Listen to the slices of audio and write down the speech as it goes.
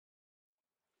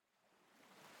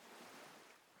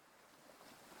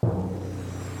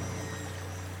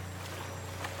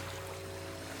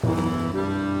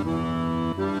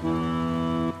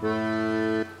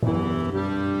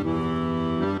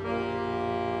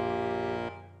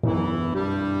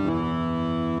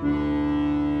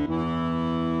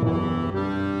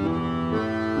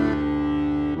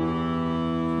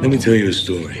Let me tell you a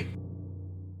story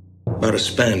about a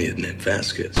Spaniard named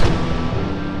Vasquez.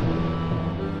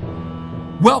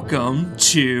 Welcome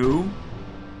to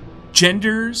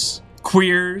Genders,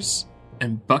 Queers,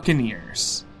 and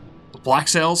Buccaneers, the Black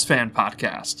Sails fan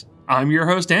podcast. I'm your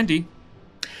host, Andy.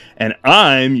 And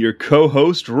I'm your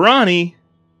co-host, Ronnie.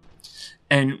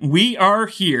 And we are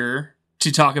here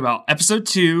to talk about episode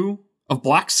 2 of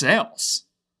Black Sails.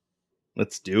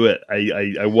 Let's do it.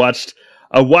 I watched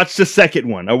the second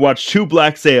one. I watched 2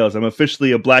 Black Sails. I'm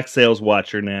officially a Black Sails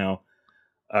watcher now.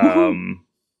 I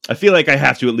feel like I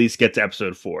have to at least get to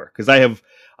episode 4 because I have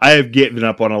given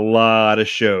up on a lot of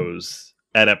shows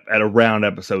at around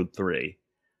episode 3.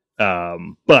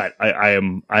 But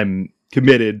I'm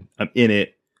committed. I'm in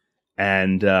it,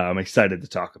 and I'm excited to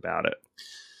talk about it.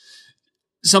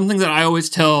 Something that I always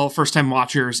tell first-time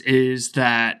watchers is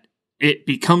that it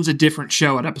becomes a different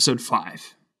show at episode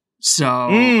 5. So,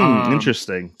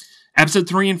 interesting. Episode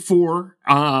 3 and 4,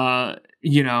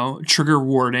 trigger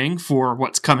warning for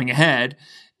what's coming ahead,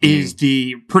 is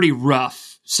the pretty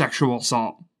rough sexual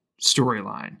assault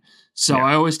storyline. So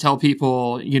I always tell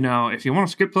people, if you want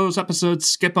to skip those episodes,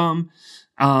 skip them.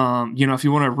 If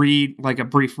you want to read like a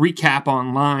brief recap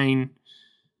online,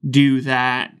 do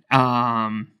that.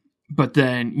 But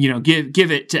then, give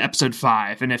it to episode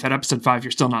 5. And if at episode 5 you're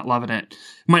still not loving it, it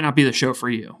might not be the show for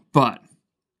you. But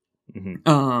I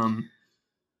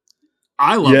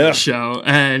love this show,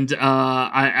 and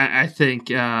I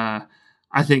think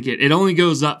it only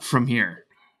goes up from here.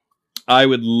 I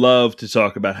would love to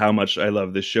talk about how much I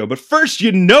love this show, but first,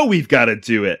 we've got to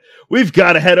do it. We've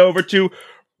got to head over to.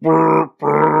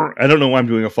 I don't know why I'm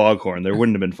doing a foghorn. There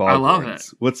wouldn't have been foghorns. I love it.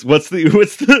 What's the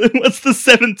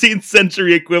 17th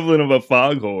century equivalent of a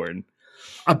foghorn?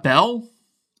 A bell?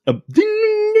 A ding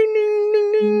ding ding ding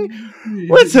ding ding.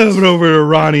 Let's head over to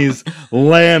Ronnie's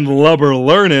landlubber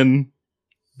learning,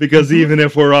 because even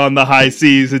if we're on the high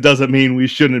seas, it doesn't mean we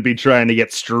shouldn't be trying to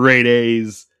get straight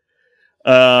A's.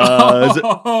 It's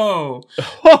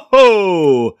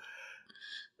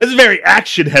a very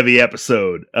action-heavy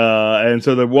episode, and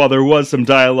so while there was some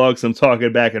dialogue, some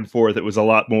talking back and forth, it was a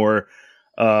lot more,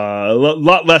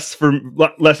 lot less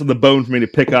on the bone for me to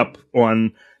pick up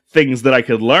on things that I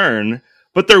could learn.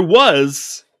 But there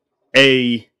was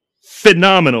a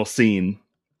phenomenal scene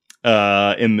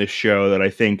in this show that I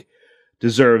think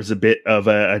deserves a bit of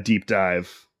a deep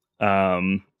dive,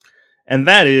 and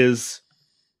that is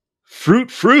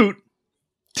fruit,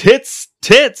 tits,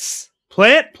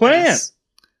 plant.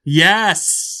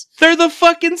 Yes. They're the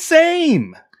fucking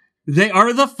same. They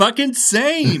are the fucking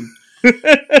same.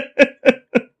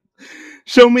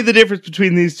 Show me the difference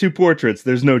between these 2 portraits.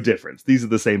 There's no difference. These are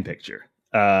the same picture.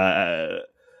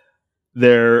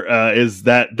 There is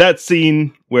that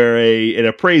scene where an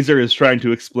appraiser is trying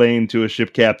to explain to a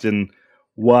ship captain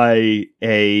why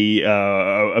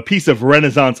a piece of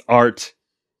Renaissance art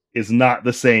is not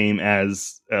the same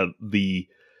as the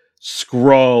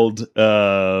scrawled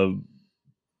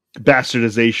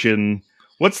bastardization.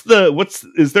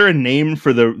 Is there a name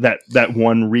for that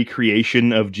one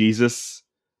recreation of Jesus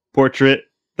portrait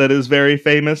that is very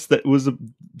famous that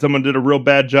someone did a real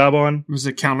bad job on? Was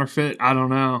it counterfeit? I don't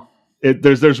know.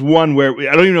 There's one where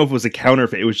I don't even know if it was a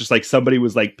counterfeit. It was just like somebody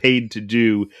was like paid to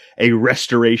do a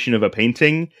restoration of a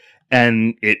painting,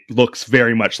 and it looks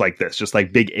very much like this, just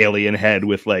like big alien head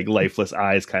with like lifeless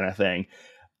eyes kind of thing.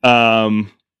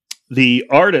 The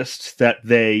artist that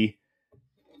they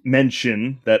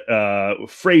mention, that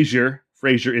Fraser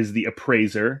is the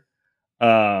appraiser.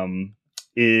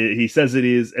 He says it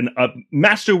is a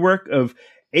masterwork of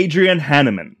Adrian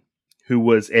Hahnemann, who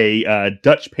was a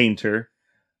Dutch painter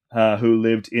who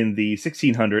lived in the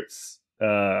 1600s.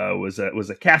 Was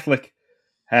a Catholic,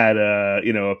 had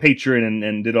a patron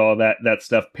and did all that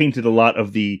stuff. Painted a lot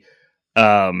of the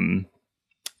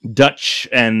Dutch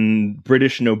and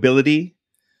British nobility.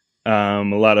 A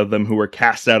lot of them who were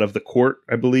cast out of the court,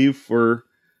 I believe, for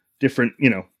different,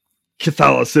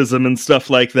 Catholicism and stuff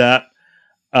like that.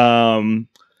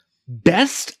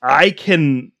 Best I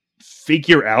can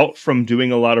figure out from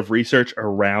doing a lot of research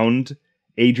around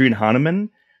Adrian Hahnemann,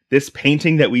 this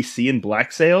painting that we see in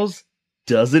Black Sails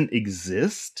doesn't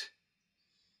exist.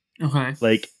 Okay.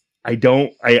 Like,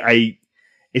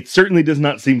 it certainly does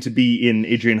not seem to be in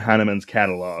Adrian Hannemann's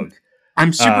catalog.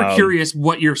 I'm super curious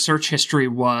what your search history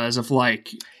was of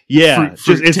fruit,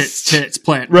 tits,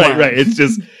 plant. Right.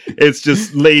 It's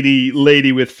just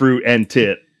lady with fruit and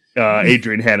tit,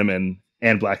 Adrian Hahnemann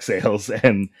and Black Sails,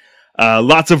 and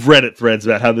lots of Reddit threads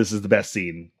about how this is the best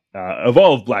scene of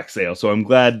all of Black Sails. So I'm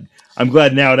glad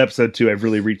now at episode 2 I've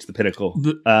really reached the pinnacle.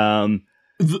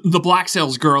 The Black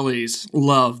Sails girlies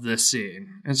love this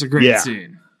scene. It's a great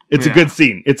scene. It's a good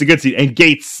scene. It's a good scene. And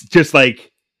Gates just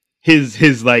like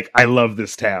his like, I love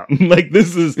this town. Like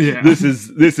this is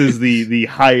the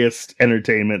highest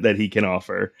entertainment that he can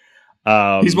offer.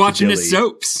 He's watching his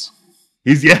soaps.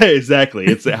 Exactly.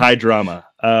 It's a high drama.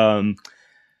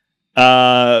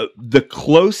 The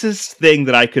closest thing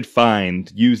that I could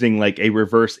find using like a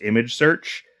reverse image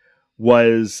search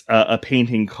was a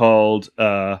painting called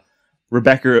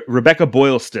Rebecca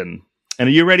Boylston. And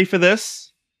are you ready for this?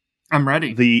 I'm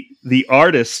ready. The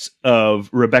artist of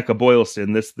Rebecca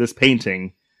Boylston, this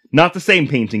painting, not the same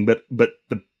painting, but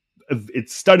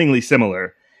it's stunningly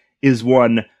similar, is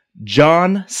one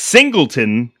John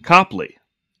Singleton Copley.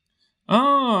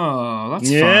 Oh, that's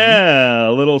fun. Yeah,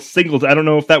 a little Singleton. I don't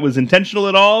know if that was intentional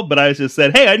at all, but I just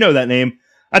said, hey, I know that name.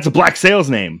 That's a Black Sails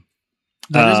name.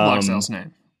 That is Black Sails'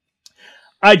 name.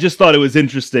 I just thought it was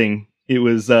interesting. It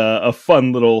was a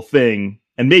fun little thing.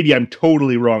 And maybe I'm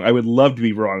totally wrong. I would love to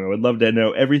be wrong. I would love to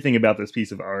know everything about this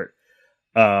piece of art.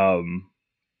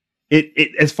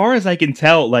 It as far as I can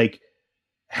tell, like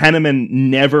Hanneman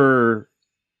never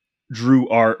drew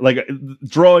art. Like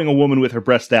drawing a woman with her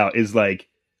breast out is like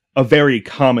a very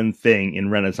common thing in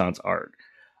Renaissance art.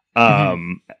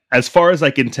 As far as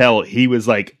I can tell, he was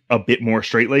like a bit more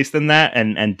straight-laced than that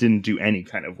and didn't do any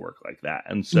kind of work like that.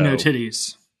 And so no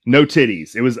titties. No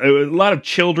titties. It was a lot of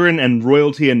children and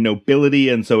royalty and nobility,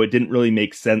 and so it didn't really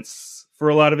make sense for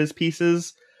a lot of his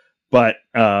pieces. But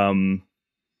if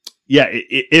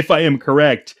I am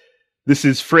correct, this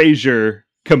is Fraser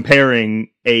comparing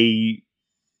a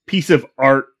piece of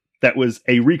art that was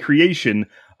a recreation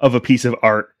of a piece of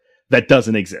art that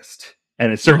doesn't exist.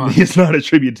 And it certainly is not a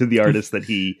tribute to the artist that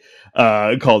he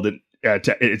called it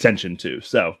attention to.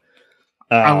 So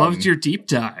I loved your deep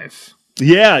dive.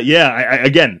 Yeah. I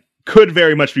again, could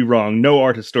very much be wrong. No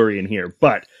art historian here,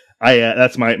 but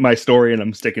that's my story, and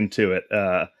I'm sticking to it.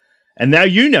 And now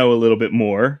you know a little bit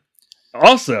more.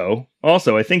 Also,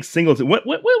 I think Singleton.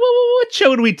 What show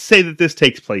would we say that this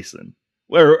takes place in?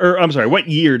 Or I'm sorry, what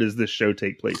year does this show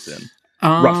take place in?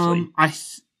 Roughly,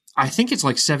 I think it's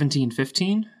like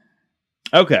 1715.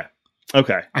 Okay.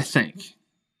 I think.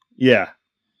 Yeah,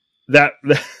 that.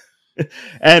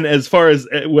 And as far as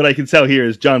what I can tell here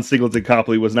is John Singleton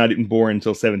Copley was not even born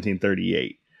until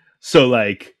 1738. So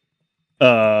like,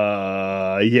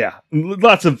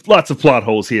 lots of plot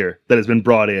holes here that has been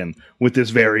brought in with this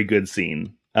very good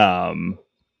scene. I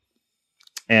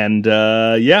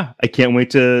can't wait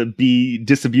to be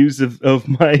disabused of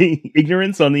my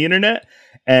ignorance on the internet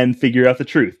and figure out the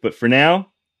truth. But for now,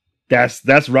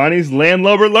 that's Ronnie's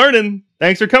Landlubber Learning.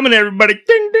 Thanks for coming, everybody.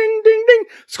 Ding, ding, ding, ding.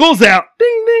 School's out.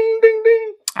 Ding, ding, ding,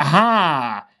 ding.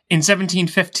 Aha! In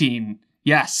 1715.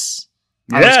 Yes.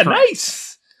 Yeah,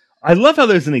 nice. I love how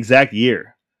there's an exact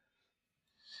year.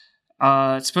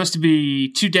 It's supposed to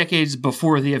be 2 decades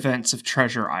before the events of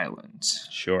Treasure Island.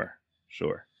 Sure.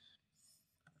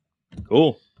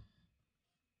 Cool.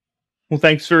 Well,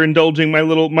 thanks for indulging my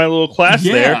little class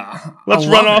there. Let's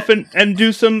run off and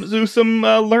do some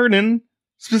learning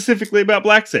specifically about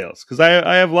Black Sails, because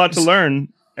I have a lot to learn.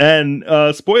 And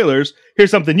spoilers,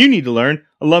 here's something you need to learn.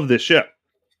 I love this show.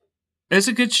 It's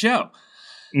a good show.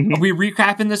 Mm-hmm. Are we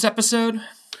recapping this episode?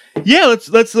 Yeah,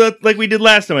 let's like we did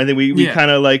last time. I think we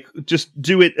kind of like just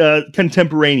do it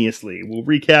contemporaneously. We'll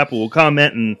recap, we'll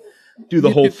comment, and do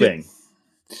the whole thing.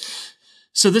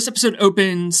 So this episode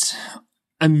opens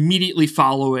immediately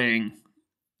following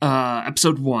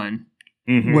episode 1,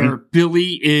 where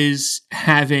Billy is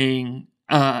having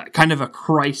kind of a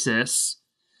crisis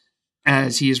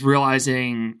as he's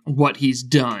realizing what he's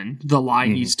done, the lie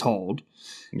he's told.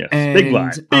 Yes, and, big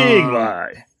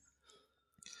lie.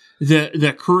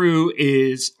 The crew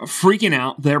is freaking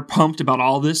out. They're pumped about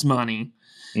all this money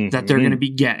that they're going to be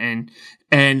getting.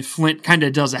 And Flint kind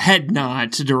of does a head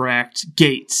nod to direct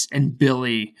Gates and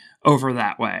Billy over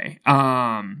that way,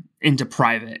 into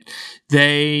private.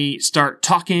 They start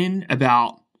talking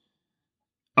about,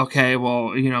 okay,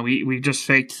 well, we just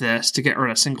faked this to get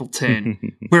rid of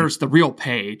Singleton. Where's the real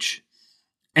Page?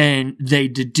 And they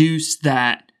deduce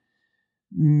that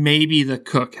maybe the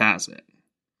cook has it.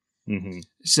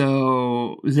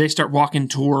 So they start walking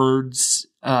towards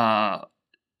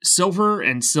Silver,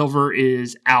 and Silver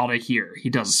is out of here.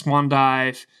 He does a swan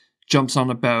dive, jumps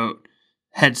on a boat,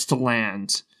 heads to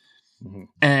land.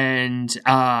 And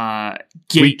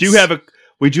Gates, we do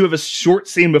have a short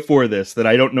scene before this that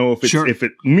I don't know if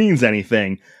it means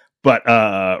anything, but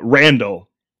Randall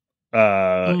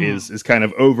is kind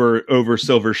of over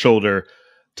Silver's shoulder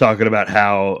talking about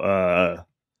how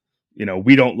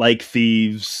we don't like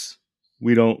thieves,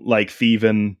 we don't like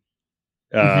thieving.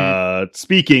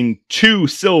 Speaking to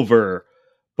Silver,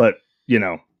 but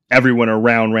everyone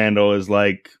around Randall is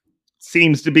like,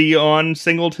 seems to be on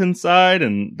Singleton's side,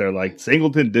 and they're like,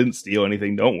 Singleton didn't steal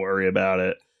anything, don't worry about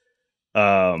it.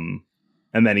 And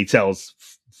then he tells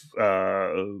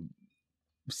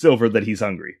Silver that he's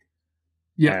hungry.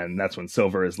 Yeah. And that's when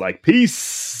Silver is like,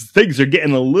 peace, things are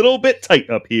getting a little bit tight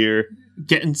up here.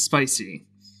 Getting spicy.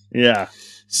 Yeah.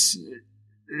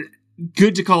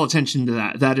 Good to call attention to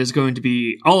that. That is going to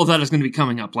be, all of that is going to be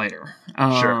coming up later.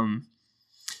 Sure.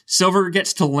 Silver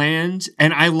gets to land,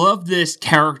 and I love this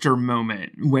character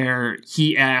moment where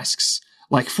he asks,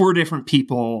 like, 4 different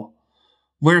people,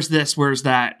 where's this, where's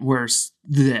that, where's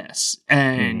this?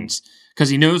 And because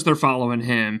he knows they're following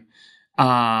him,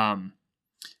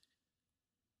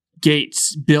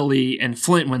 Gates, Billy, and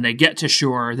Flint, when they get to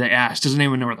shore, they ask, does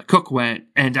anyone know where the cook went?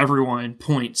 And everyone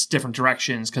points different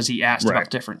directions because he asked about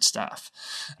different stuff.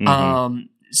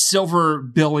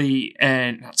 Flint, Billy,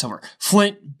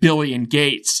 and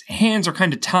Gates' hands are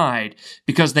kind of tied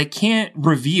because they can't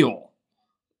reveal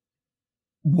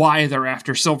why they're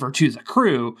after Silver to the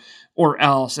crew, or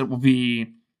else it will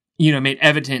be, made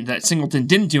evident that Singleton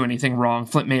didn't do anything wrong.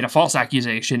 Flint made a false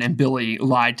accusation and Billy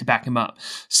lied to back him up.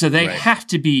 So they have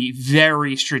to be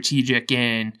very strategic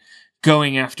in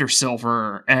going after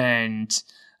Silver and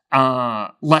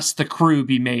lest the crew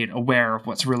be made aware of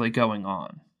what's really going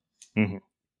on.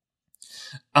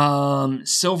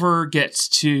 Silver gets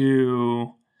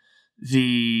to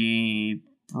the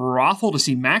brothel to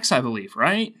see Max, I believe,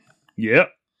 right?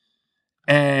 Yep.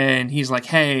 And he's like,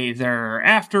 hey, they're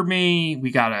after me.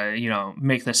 We gotta,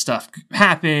 make this stuff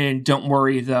happen. Don't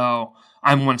worry, though.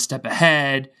 I'm one step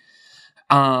ahead.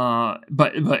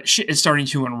 But shit is starting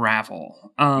to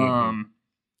unravel.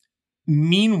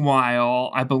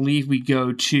 Meanwhile, I believe we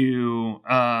go to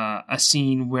a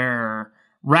scene where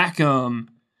Rackham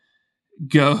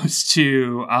goes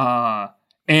to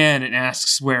Anne and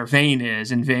asks where Vane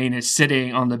is, and Vane is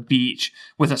sitting on the beach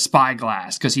with a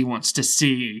spyglass because he wants to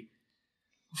see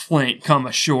Flint come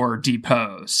ashore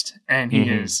deposed, and he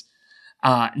is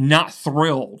not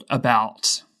thrilled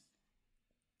about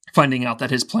finding out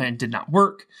that his plan did not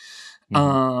work.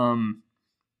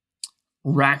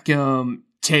 Rackham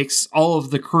takes all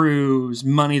of the crew's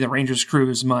money, the Rangers'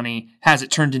 crew's money, has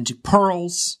it turned into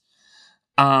pearls,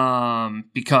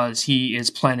 because he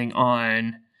is planning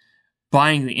on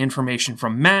buying the information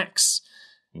from Max.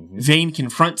 Vane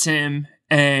confronts him,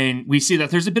 and we see that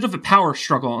there's a bit of a power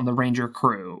struggle on the Ranger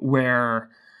crew where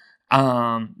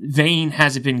Vane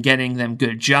hasn't been getting them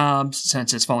good jobs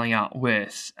since his falling out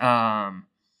with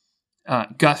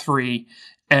Guthrie,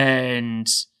 and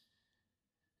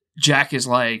Jack is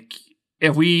like,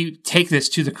 if we take this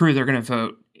to the crew, they're going to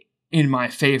vote in my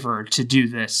favor to do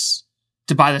this,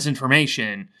 to buy this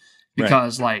information,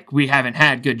 because we haven't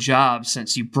had good jobs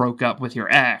since you broke up with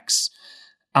your ex.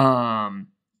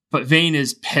 But Vane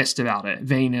is pissed about it.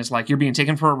 Vane is like, you're being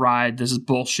taken for a ride. This is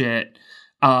bullshit.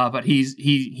 But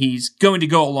he's going to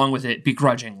go along with it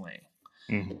begrudgingly.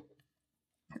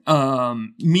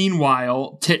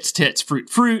 Meanwhile, tits,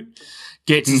 fruit.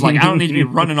 Gates is like, I don't need to be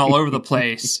running all over the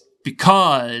place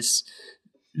because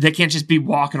they can't just be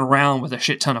walking around with a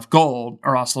shit ton of gold,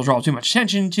 or else they'll draw too much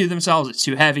attention to themselves. It's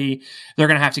too heavy. They're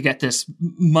going to have to get this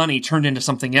money turned into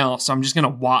something else. So I'm just going to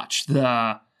watch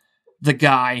the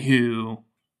guy who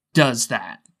does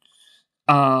that.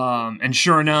 And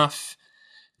sure enough,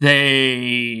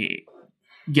 they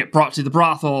get brought to the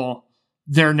brothel.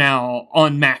 They're now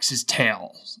on Max's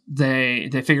tail. They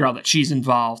figure out that she's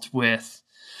involved with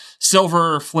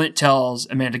Silver. Flint tells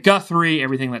Amanda Guthrie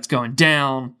everything that's going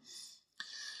down.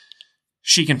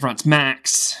 She confronts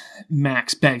Max.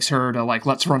 Max begs her to,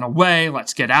 let's run away.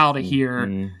 Let's get out of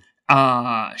here.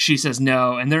 She says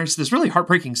no. And there's this really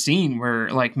heartbreaking scene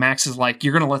where, Max is like,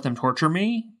 you're going to let them torture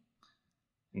me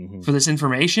for this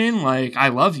information? I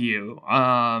love you.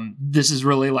 This is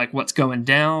really, what's going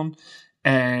down.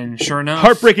 And sure enough,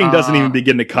 heartbreaking doesn't even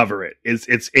begin to cover it.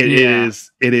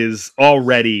 It is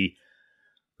already,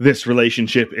 this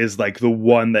relationship is the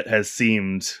one that has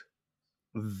seemed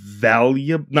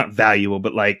not valuable,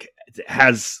 but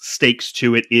has stakes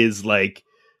to it, is real.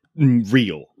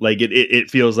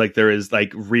 It feels like there is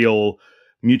real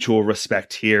mutual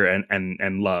respect here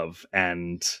and love,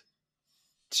 and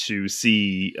to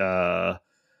see Eleanor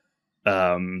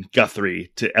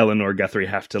Guthrie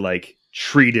have to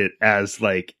treat it as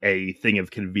a thing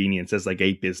of convenience, as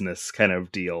a business kind of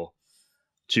deal,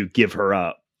 to give her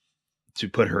up, to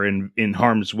put her in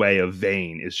harm's way of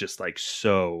Vane, is just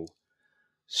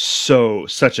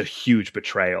such a huge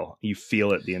betrayal. You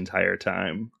feel it the entire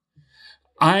time.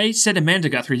 I said Amanda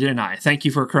Guthrie, didn't I? Thank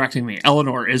you for correcting me.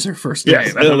 Eleanor is her first name.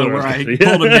 Yes, I don't know Eleanor where I Guthrie.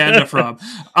 pulled Amanda from.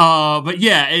 But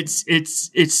yeah,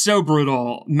 it's so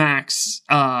brutal. Max,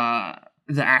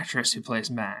 the actress who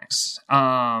plays Max.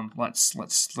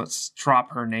 Let's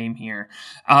drop her name here.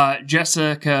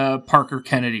 Jessica Parker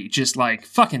Kennedy just like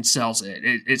fucking sells it.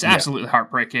 It's absolutely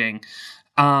heartbreaking.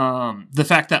 The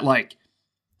fact that like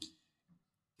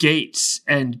Gates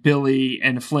and Billy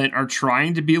and Flint are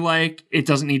trying to be like, it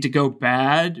doesn't need to go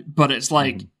bad, but it's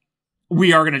like,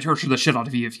 we are going to torture the shit out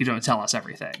of you if you don't tell us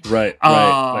everything. Right.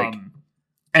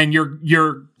 And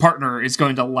your partner is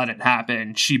going to let it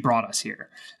happen. She brought us here.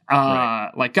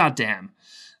 Like, goddamn.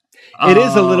 It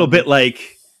is a little bit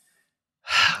like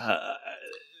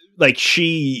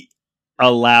she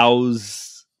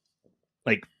allows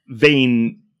like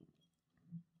Vane.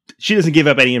 She doesn't give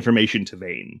up any information to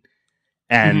Vane.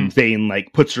 And Vane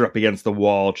like puts her up against the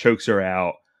wall, chokes her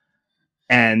out.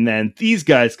 And then these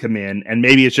guys come in, and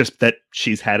maybe it's just that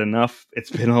she's had enough. It's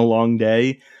been a long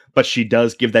day, but she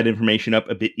does give that information up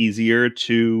a bit easier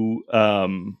to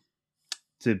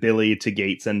Billy, to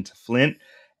Gates, and to Flint.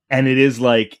 And it is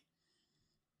like,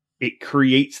 it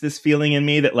creates this feeling in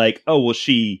me that like, oh, well,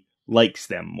 she likes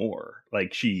them more.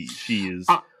 Like she is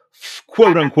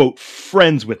quote unquote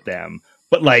friends with them.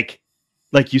 But like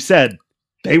you said,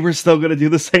 they were still going to do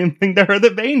the same thing to her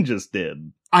that Vane just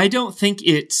did. I don't think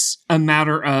it's a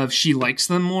matter of she likes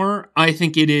them more. I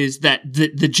think it is that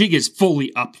the jig is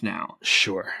fully up now.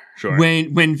 Sure.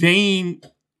 When Vane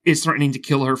is threatening to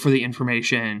kill her for the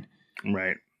information,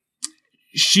 right?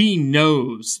 She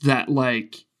knows that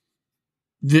like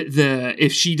the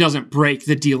if she doesn't break,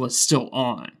 the deal is still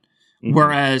on.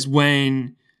 Whereas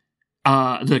when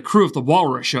the crew of the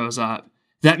Walrus shows up,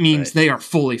 that means they are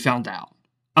fully found out.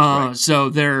 So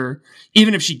they're,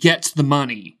 even if she gets the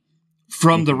money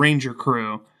from the Ranger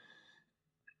crew,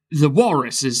 the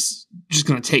Walrus is just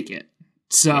going to take it.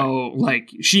 So like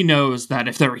she knows that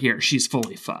if they're here, she's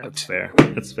fully fucked.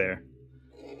 That's fair.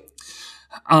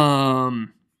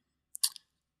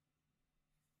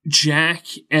 Jack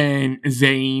and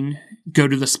Vane go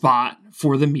to the spot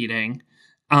for the meeting.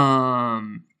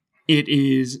 It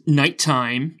is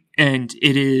nighttime, and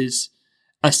it is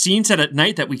a scene set at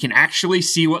night that we can actually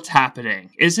see what's happening.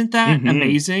 isn't that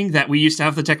amazing that we used to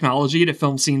have the technology to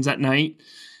film scenes at night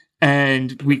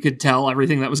and we could tell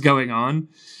everything that was going on?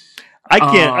 I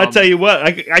can't. I'll tell you what.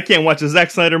 I can't watch a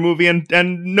Zack Snyder movie and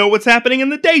know what's happening in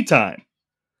the daytime.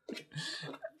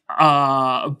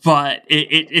 But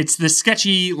it's the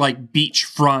sketchy like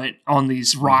beachfront on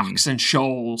these rocks and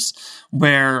shoals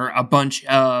where a bunch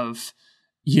of,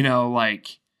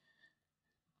 like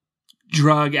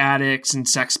drug addicts and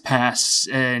sex pests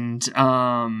and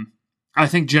I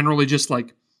think generally just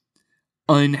like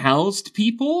unhoused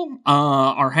people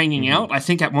are hanging out. I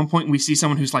think at one point we see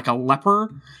someone who's like a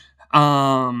leper.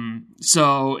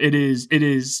 So it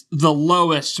is the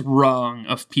lowest rung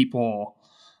of people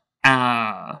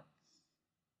in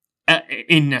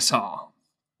Nassau.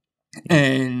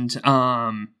 And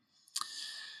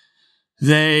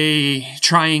they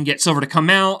try and get Silver to come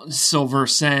out. Silver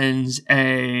sends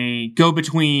a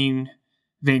go-between.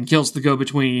 Vane kills the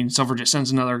go-between. Silver just sends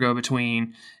another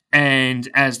go-between. And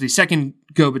as the second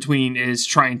go-between is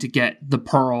trying to get the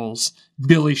pearls,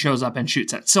 Billy shows up and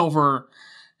shoots at Silver.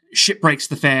 Shit breaks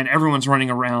the fan. Everyone's running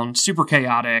around. Super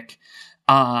chaotic.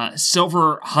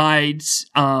 Silver hides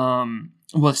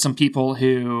with some people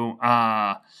who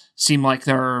seem like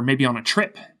they're maybe on a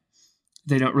trip.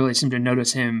 They don't really seem to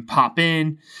notice him pop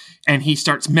in, and he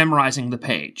starts memorizing the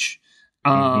page.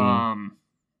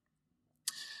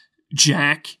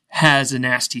 Jack has a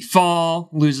nasty fall,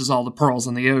 loses all the pearls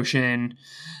in the ocean.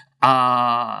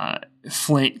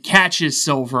 Flint catches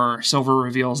Silver. Silver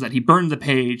reveals that he burned the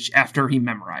page after he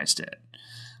memorized it.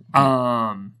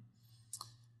 The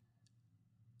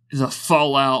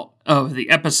fallout of the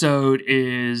episode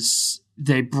is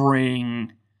they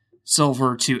bring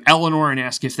Silver to Eleanor and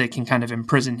ask if they can kind of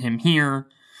imprison him here.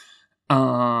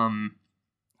 And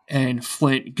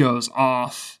Flint goes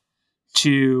off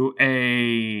to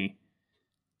a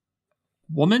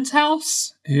woman's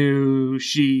house who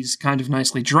she's kind of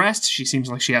nicely dressed. She seems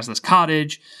like she has this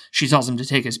cottage. She tells him to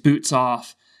take his boots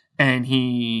off, and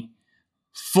he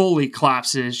fully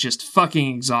collapses, just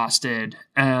fucking exhausted.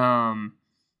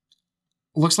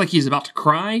 Looks like he's about to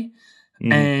cry.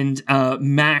 And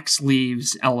Max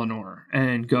leaves Eleanor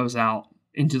and goes out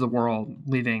into the world,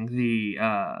 leaving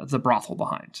the brothel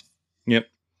behind. Yep.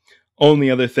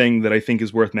 Only other thing that I think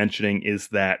is worth mentioning is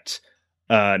that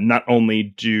not only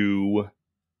do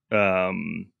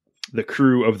the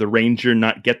crew of the Ranger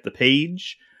not get the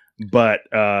page, but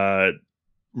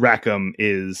Rackham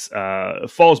is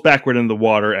falls backward into the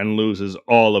water and loses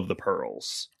all of the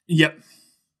pearls. Yep.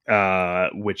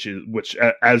 Which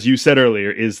as you said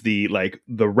earlier is the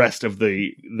rest of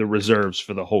the reserves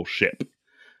for the whole ship.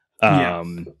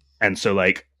 And so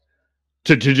like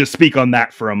to just speak on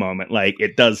that for a moment, like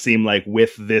it does seem like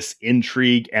with this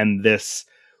intrigue and this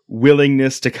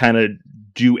willingness to kind of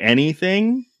do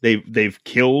anything, they've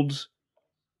killed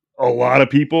a lot of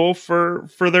people for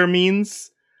their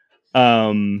means.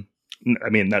 I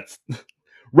mean, that's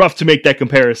rough to make that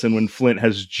comparison when Flint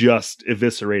has just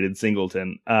eviscerated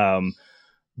Singleton.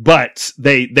 But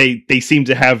they seem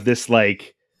to have this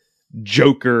like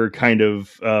Joker kind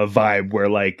of vibe where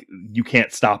like you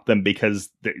can't stop them because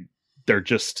they're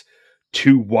just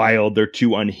too wild, they're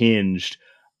too unhinged.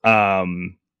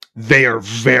 They are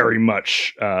very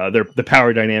much the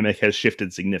power dynamic has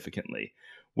shifted significantly,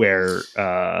 where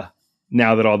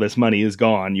now that all this money is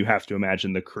gone, you have to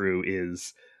imagine the crew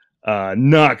is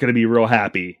not going to be real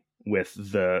happy with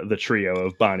the trio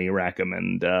of Bonnie, Rackham,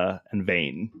 and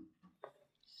Vane.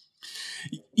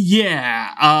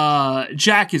 Yeah,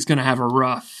 Jack is going to have a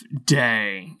rough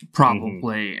day,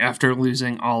 probably, after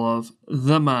losing all of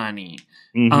the money.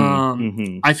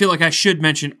 I feel like I should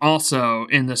mention also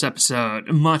in this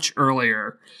episode, much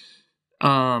earlier,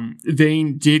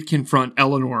 Vane did confront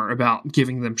Eleanor about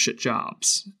giving them shit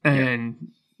jobs.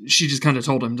 And she just kind of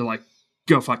told him to, like,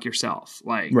 go fuck yourself.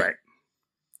 Like, right.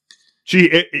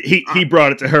 He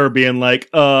brought it to her being like,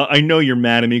 I know you're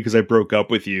mad at me because I broke up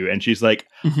with you. And she's like,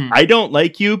 I don't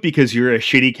like you because you're a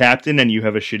shitty captain and you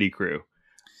have a shitty crew.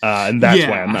 And that's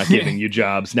why I'm not giving you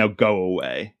jobs. Now go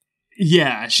away.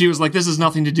 Yeah, she was like, this has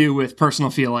nothing to do with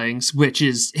personal feelings, which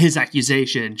is his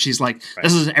accusation. She's like,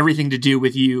 this has everything to do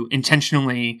with you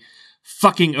intentionally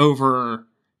fucking over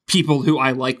people who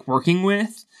I like working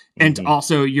with. And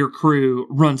also your crew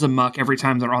runs amok every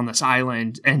time they're on this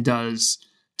island and does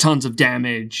tons of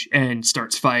damage and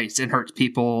starts fights and hurts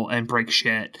people and breaks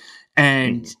shit.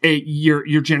 And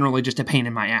you're generally just a pain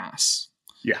in my ass.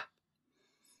 Yeah.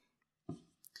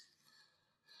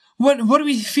 What do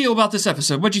we feel about this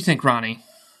episode? What'd you think, Ronnie?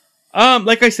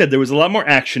 Like I said, there was a lot more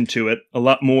action to it. A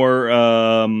lot more,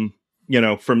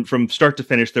 from start to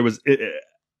finish. There was,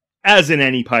 as in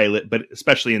any pilot, but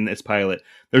especially in this pilot,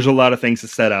 there's a lot of things to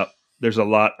set up. There's a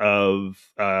lot of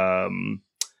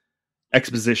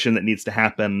exposition that needs to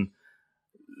happen.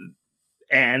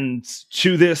 And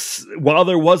to this, while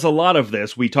there was a lot of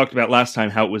this, we talked about last time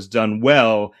how it was done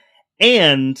well.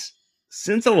 And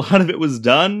since a lot of it was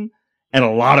done, and a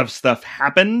lot of stuff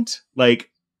happened, like,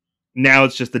 now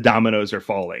it's just the dominoes are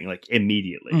falling, like,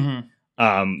 immediately.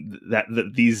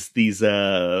 These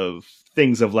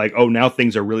things of, like, oh, now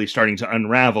things are really starting to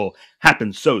unravel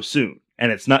happen so soon.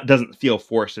 And doesn't feel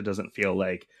forced. It doesn't feel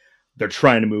like they're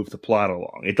trying to move the plot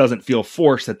along. It doesn't feel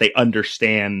forced that they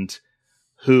understand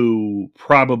who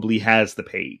probably has the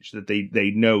page, that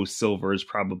they know Silver is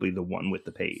probably the one with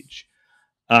the page.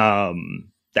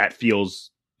 That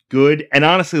feels good. And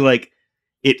honestly, like,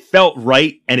 it felt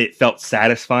right and it felt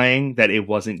satisfying that it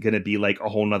wasn't going to be like a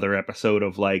whole nother episode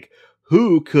of like,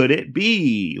 who could it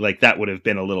be? Like, that would have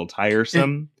been a little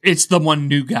tiresome. It's the one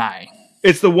new guy.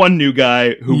 It's the one new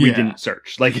guy who we didn't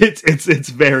search. Like, it's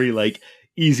very like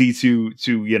easy to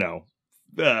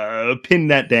pin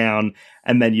that down,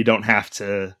 and then you don't have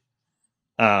to,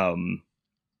 there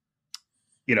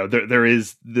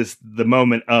is the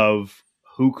moment of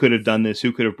who could have done this,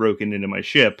 who could have broken into my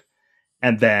ship.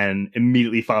 And then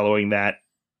immediately following that,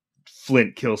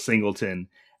 Flint kills Singleton.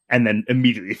 And then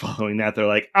immediately following that, they're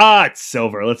like, it's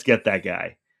Silver. Let's get that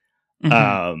guy.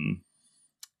 And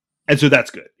so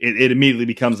that's good. It immediately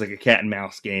becomes like a cat and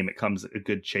mouse game. It comes a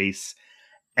good chase.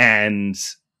 And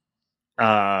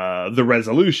the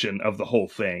resolution of the whole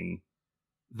thing,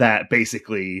 that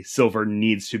basically Silver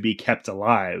needs to be kept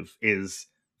alive, is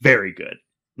very good.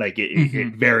 Like,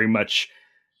 it very much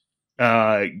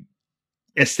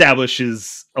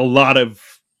establishes a lot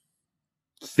of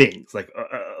things.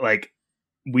 Like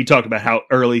we talked about how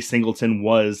early Singleton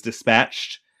was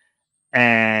dispatched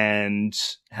and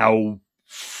how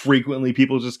frequently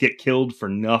people just get killed for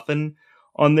nothing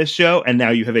on this show. And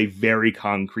now you have a very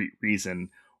concrete reason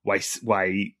why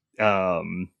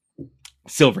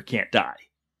Silver can't die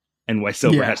and why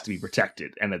Silver has to be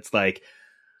protected. And it's like,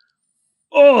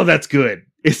 oh, that's good.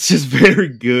 It's just very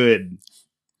good.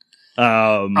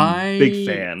 Big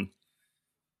fan.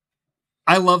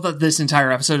 I love that this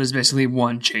entire episode is basically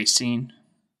one chase scene.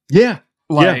 Yeah.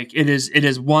 It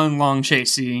is one long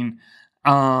chase scene.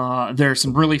 There's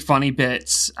some really funny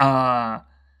bits.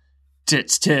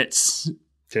 Tits.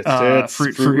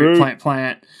 Fruit,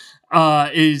 plant,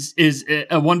 is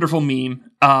a wonderful meme.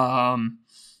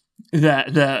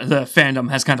 that the fandom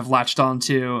has kind of latched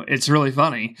onto. It's really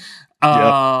funny.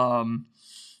 Yep.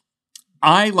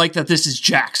 I like that this is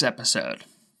Jack's episode.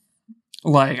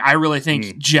 Like, I really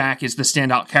think Jack is the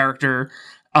standout character.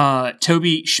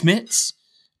 Toby Schmitz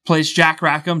plays Jack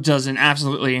Rackham, does an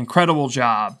absolutely incredible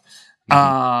job.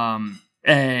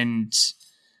 And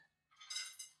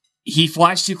he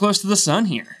flies too close to the sun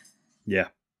here. Yeah.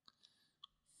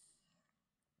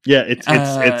 Yeah,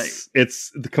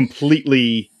 it's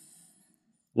completely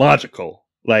logical.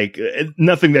 Like,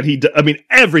 nothing that I mean,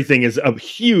 everything is a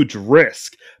huge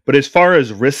risk, but as far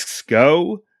as risks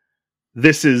go,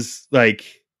 this is like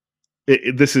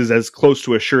this is as close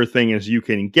to a sure thing as you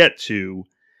can get to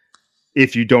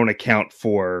if you don't account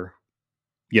for,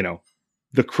 you know,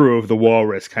 the crew of the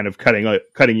Walrus kind of cutting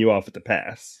you off at the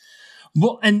pass.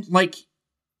 Well, and like,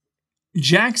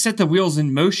 Jack set the wheels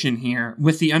in motion here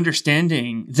with the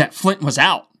understanding that Flint was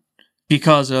out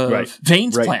because of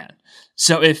Vane's plan.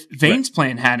 So if Vane's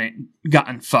plan hadn't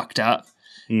gotten fucked up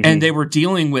and they were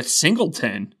dealing with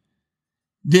Singleton,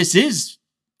 this is,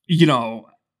 you know,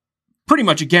 pretty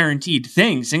much a guaranteed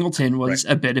thing. Singleton was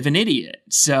a bit of an idiot.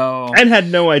 So, and had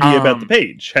no idea about the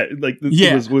page.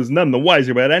 Was none the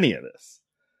wiser about any of this.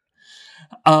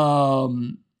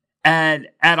 Add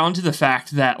on to the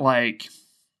fact that, like,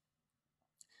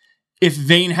 if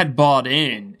Vane had bought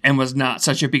in and was not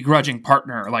such a begrudging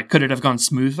partner, like, could it have gone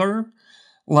smoother?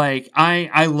 Like,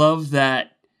 I love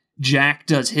that Jack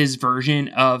does his version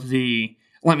of the,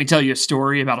 let me tell you a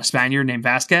story about a Spaniard named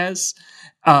Vasquez,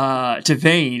 to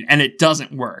Vane, and it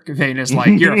doesn't work. Vane is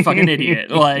like, you're a fucking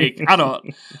idiot. Like, I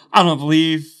don't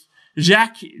believe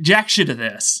Jack shit of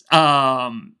this.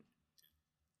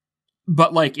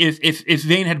 But like, if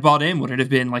Vane had bought in, would it have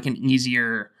been like an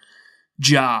easier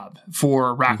job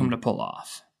for Rackham to pull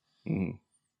off?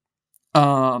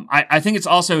 I think it's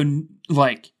also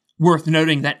like worth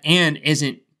noting that Anne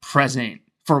isn't present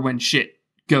for when shit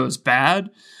goes bad.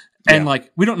 And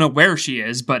like, we don't know where she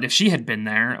is, but if she had been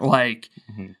there, like,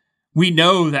 we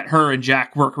know that her and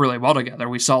Jack work really well together.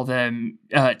 We saw them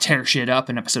tear shit up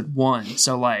in episode 1.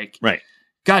 So like,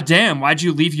 goddamn, why'd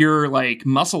you leave your like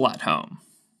muscle at home?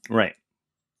 Right.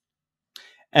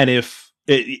 And if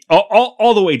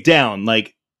all the way down,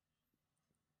 like,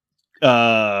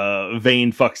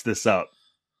 Vane fucks this up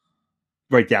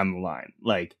right down the line.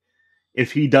 Like,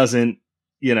 if he doesn't,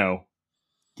 you know,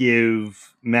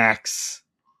 give Max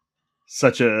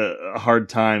such a hard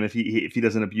time, if he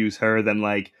doesn't abuse her, then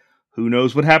like, who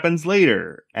knows what happens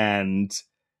later? And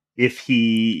if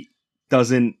he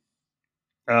doesn't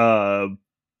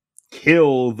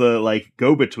kill the like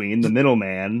go-between, the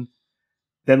middleman,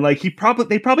 then like they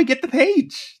probably get the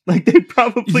page. Like, they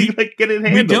probably like get it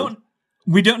handled.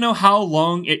 We don't know how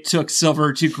long it took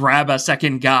Silver to grab a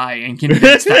second guy and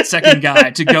convince that second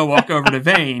guy to go walk over to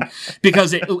Vane,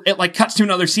 because it like cuts to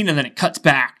another scene and then it cuts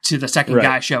back to the second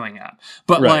guy showing up.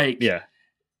 But like,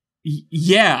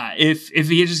 if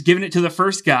he had just given it to the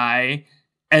first guy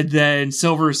and then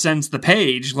Silver sends the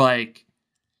page, like,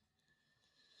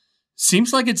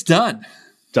 seems like it's done.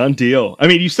 Done deal. I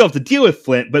mean, you still have to deal with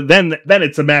Flint, but then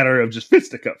it's a matter of just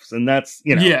fisticuffs, and that's,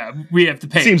 you know. Yeah, we have the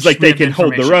page. Seems like they can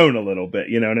hold their own a little bit,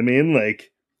 you know what I mean?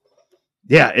 Like,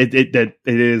 yeah, it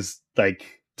is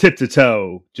like tip to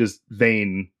toe, just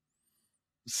Vane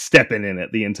stepping in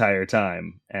it the entire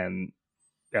time and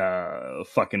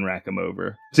fucking Rackham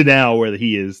over to now where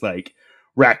he is like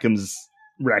Rackham's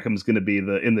gonna be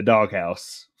in the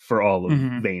doghouse for all of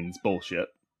Vane's bullshit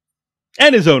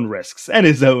and his own risks and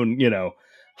his own, you know,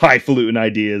 highfalutin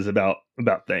ideas about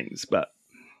things. But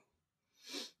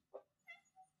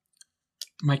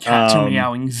my cats are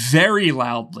meowing very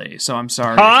loudly, so I'm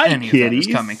sorry if any of that is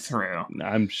coming through.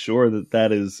 I'm sure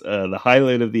that is the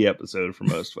highlight of the episode for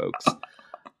most folks.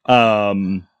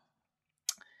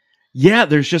 Yeah,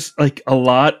 there's just like a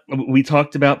lot. We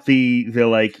talked about the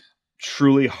like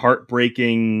truly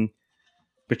heartbreaking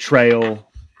betrayal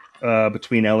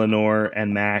between Eleanor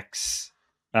and Max.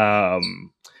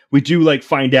 We do like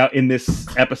find out in this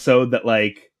episode that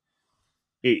like,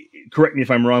 correct me if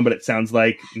I'm wrong, but it sounds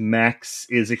like Max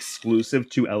is exclusive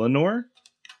to Eleanor,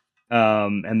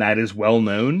 and that is well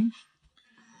known,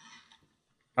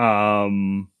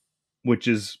 which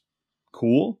is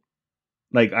cool.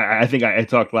 Like, I think I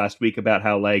talked last week about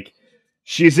how like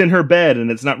she's in her bed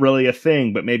and it's not really a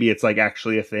thing, but maybe it's like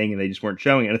actually a thing and they just weren't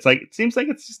showing it. It's like, it seems like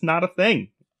it's just not a thing.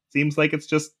 It seems like it's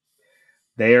just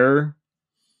they're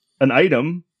an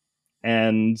item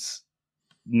and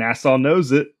Nassau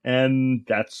knows it, and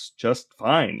that's just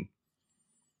fine.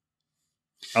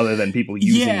 Other than people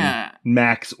using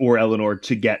Max or Eleanor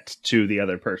to get to the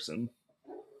other person.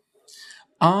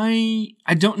 I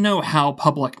don't know how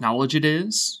public knowledge it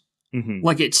is. Mm-hmm.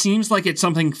 Like, it seems like it's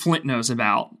something Flint knows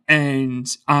about, and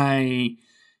I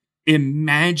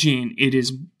imagine it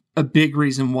is a big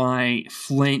reason why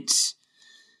Flint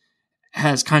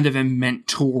has kind of a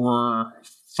mentor,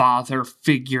 father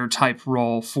figure type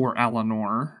role for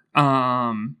Eleanor.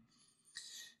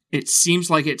 It seems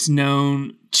like it's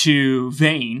known to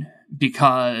Vane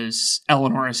because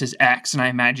Eleanor is his ex, and I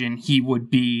imagine he would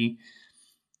be,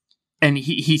 and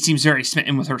he seems very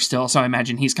smitten with her still, so I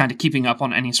imagine he's kind of keeping up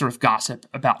on any sort of gossip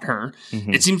about her.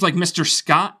 Mm-hmm. It seems like Mr.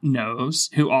 Scott knows,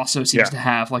 who also seems to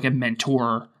have like a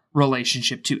mentor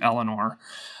relationship to Eleanor.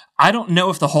 I don't know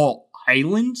if the whole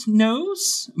island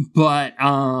knows, but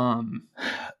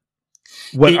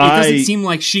it doesn't seem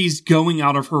like she's going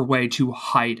out of her way to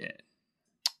hide it.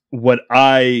 What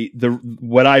I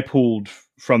pulled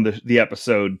from the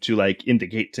episode to like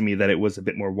indicate to me that it was a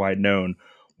bit more wide known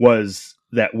was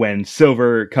that when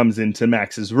Silver comes into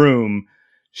Max's room,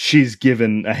 she's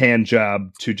given a hand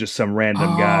job to just some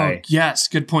random guy. Yes,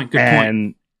 good point. Good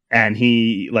point. And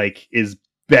he like is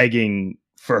begging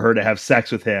for her to have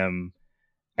sex with him,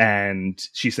 and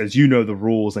she says, "You know the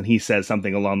rules," and he says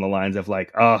something along the lines of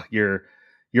like, "Oh, you're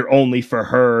only for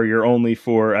her. You're only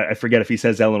for," I forget if he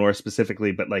says Eleanor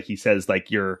specifically, but like he says like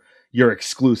you're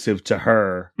exclusive to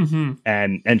her. Mm-hmm.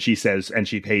 And she says, and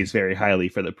she pays very highly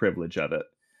for the privilege of it.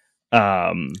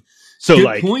 So good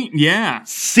like point. Yeah.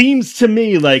 Seems to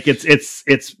me like it's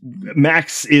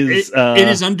Max is, it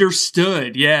is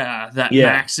understood. Yeah. That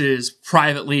Max is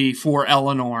privately for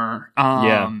Eleanor.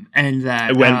 And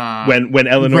that when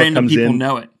Eleanor comes people in,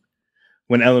 know it.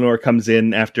 When Eleanor comes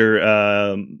in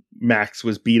after Max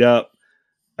was beat up,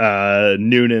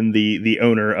 Noonan, the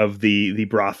owner of the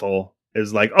brothel,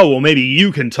 is like, "Oh, well, maybe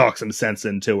you can talk some sense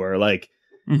into her." Like,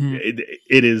 mm-hmm.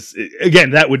 it is again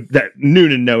that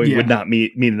Noonan knowing would not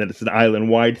mean that it's an island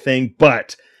wide thing,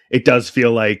 but it does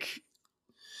feel like,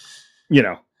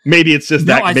 maybe it's just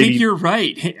that. I think you're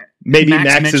right. Maybe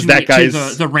Max is that guy's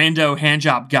the rando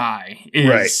handjob guy. Is,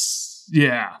 right?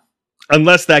 Yeah.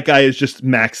 Unless that guy is just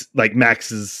Max, like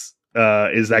Max's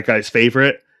is that guy's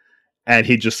favorite, and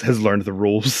he just has learned the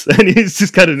rules, and he's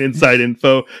just got an inside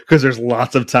info because there's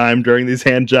lots of time during these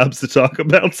hand jobs to talk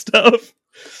about stuff.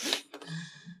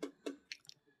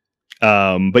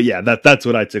 But yeah, that's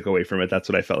what I took away from it. That's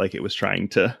what I felt like it was trying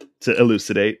to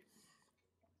elucidate.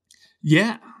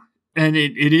 Yeah, and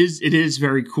it is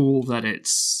very cool that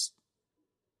it's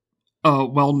a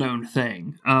well-known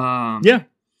thing. Yeah.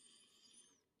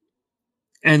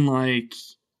 And like,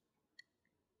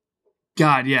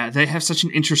 God, yeah, they have such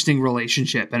an interesting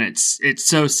relationship, and it's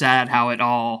so sad how it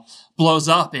all blows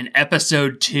up in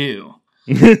episode 2.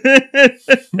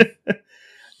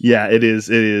 Yeah, it is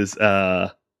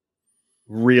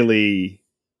really.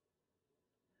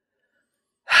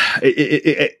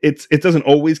 It doesn't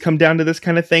always come down to this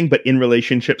kind of thing, but in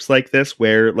relationships like this,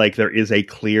 where like there is a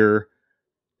clear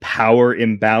power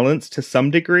imbalance to some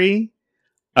degree,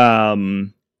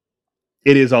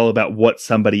 it is all about what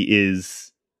somebody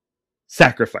is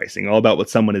sacrificing, all about what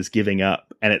someone is giving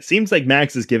up. And it seems like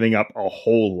Max is giving up a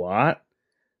whole lot,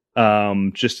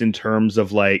 just in terms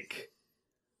of like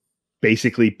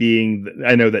basically being,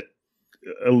 I know that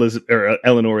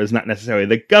Eleanor is not necessarily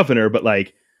the governor, but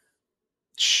like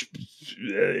she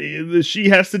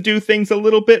has to do things a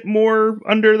little bit more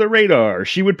under the radar.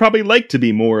 She would probably like to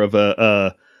be more of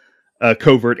a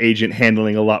covert agent,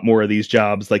 handling a lot more of these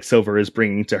jobs like Silver is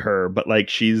bringing to her, but like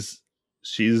she's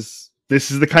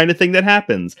this is the kind of thing that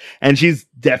happens, and she's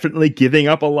definitely giving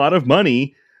up a lot of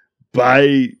money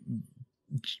by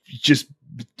just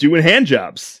doing hand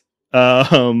jobs.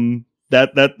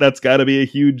 That's got to be a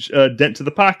huge dent to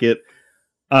the pocket.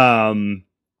 And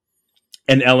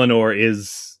Eleanor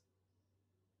is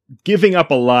giving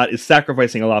up a lot, is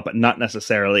sacrificing a lot, but not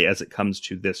necessarily as it comes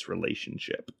to this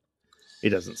relationship. It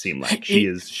doesn't seem like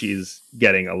she's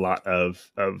getting a lot of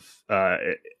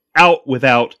out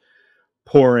without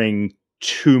pouring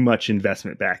too much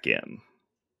investment back in.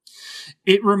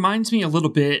 It reminds me a little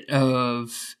bit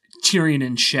of Tyrion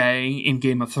and Shae in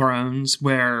Game of Thrones,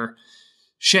 where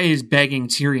Shae is begging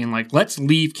Tyrion, like, let's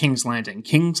leave King's Landing.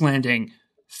 King's Landing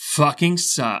fucking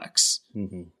sucks.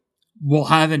 Mm-hmm. We'll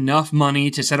have enough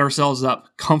money to set ourselves up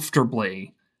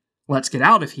comfortably. Let's get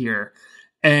out of here.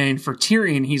 And for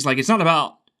Tyrion, he's like, it's not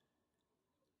about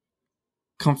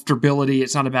comfortability.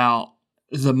 It's not about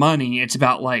the money. It's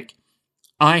about, like,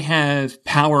 I have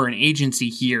power and agency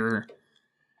here,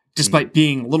 despite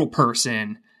being a little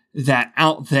person, that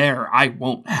out there I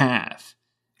won't have.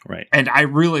 Right. And I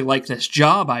really like this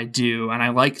job I do, and I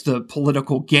like the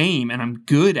political game, and I'm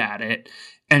good at it.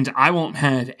 And I won't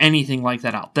have anything like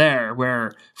that out there,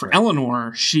 where for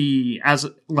Eleanor,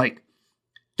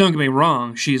 don't get me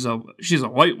wrong, she's a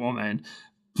white woman,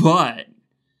 but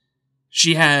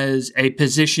she has a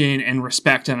position and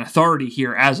respect and authority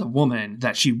here as a woman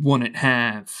that she wouldn't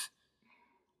have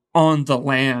on the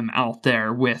lam out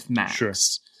there with Max. Sure.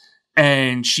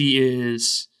 And she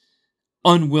is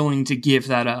unwilling to give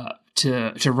that up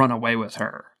to run away with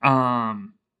her.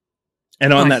 And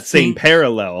on that same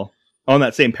parallel,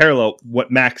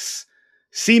 what Max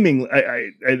seemingly,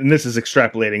 and this is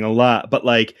extrapolating a lot, but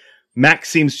like Max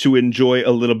seems to enjoy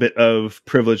a little bit of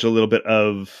privilege, a little bit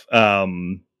of,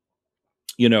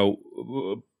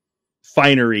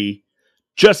 finery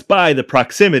just by the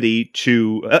proximity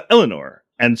to Eleanor.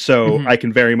 And so I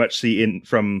can very much see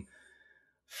from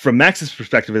Max's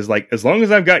perspective is like, as long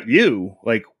as I've got you,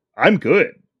 like, I'm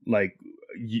good. Like,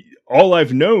 all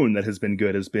I've known that has been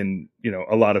good has been,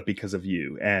 a lot of because of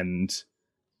you. And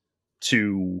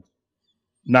to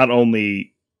not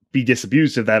only be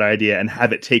disabused of that idea and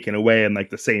have it taken away in like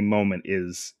the same moment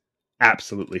is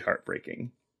absolutely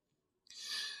heartbreaking.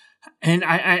 And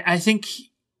I think,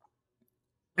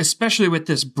 especially with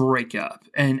this breakup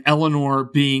and Eleanor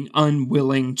being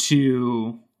unwilling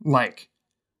to like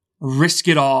risk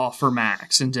it all for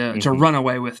Max and to run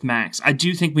away with Max, I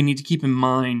do think we need to keep in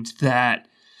mind that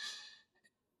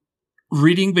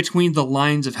reading between the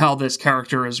lines of how this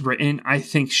character is written, I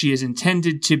think she is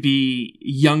intended to be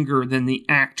younger than the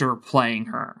actor playing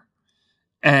her.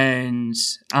 And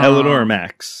Eleanor or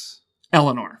Max?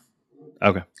 Eleanor.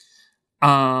 Okay.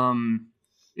 From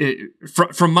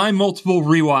my multiple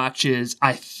rewatches,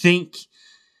 I think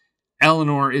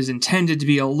Eleanor is intended to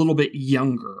be a little bit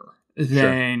younger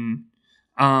than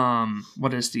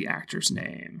what is the actor's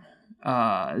name?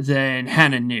 Than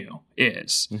Hannah New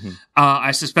is.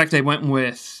 I suspect they went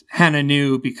with Hannah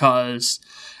New because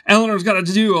Eleanor's got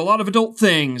to do a lot of adult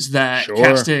things that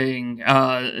casting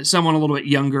someone a little bit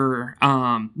younger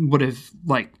would have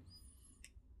like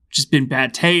just been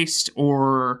bad taste,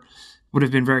 or would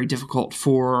have been very difficult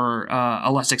for a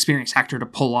less experienced actor to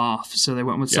pull off. So they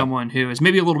went with someone who is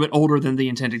maybe a little bit older than the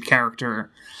intended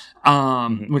character,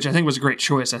 which I think was a great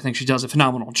choice. I think she does a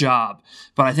phenomenal job.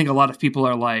 But I think a lot of people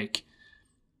are like,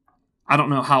 I don't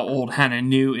know how old Hannah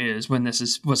New is when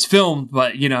this was filmed,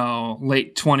 but,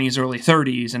 late 20s, early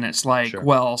 30s. And it's like,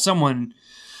 well, someone,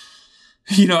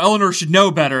 Eleanor should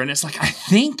know better. And it's like, I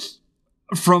think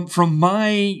from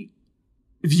my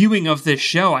viewing of this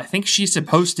show, I think she's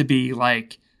supposed to be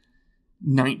like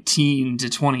 19 to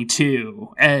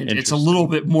 22, and it's a little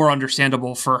bit more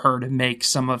understandable for her to make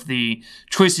some of the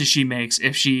choices she makes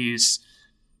if she's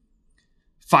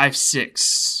 5,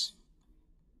 6,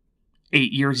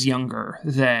 8 years younger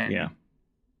than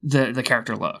the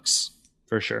character looks.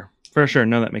 For sure.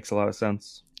 No, that makes a lot of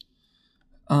sense.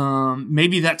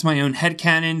 Maybe that's my own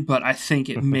headcanon, but I think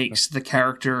it makes the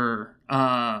character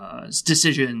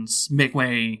decisions make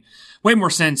way more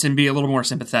sense and be a little more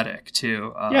sympathetic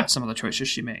to some of the choices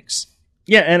she makes.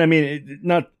 Yeah, and I mean,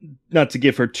 not to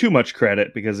give her too much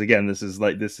credit, because again, this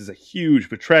is a huge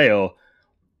betrayal.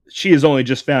 She has only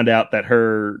just found out that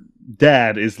her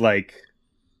dad is like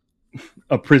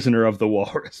a prisoner of the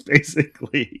walrus,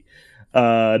 basically.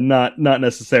 Not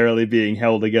necessarily being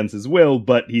held against his will,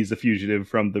 but he's a fugitive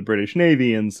from the British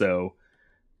Navy, and so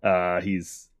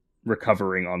he's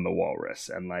recovering on the walrus.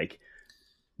 And like,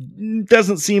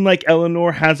 doesn't seem like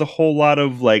Eleanor has a whole lot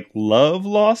of like love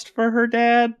lost for her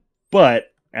dad,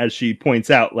 but as she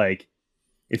points out, like,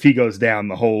 if he goes down,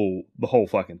 the whole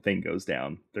fucking thing goes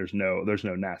down. There's no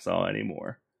Nassau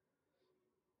anymore.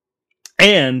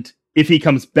 And if he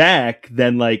comes back,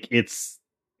 then like it's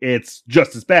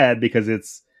just as bad, because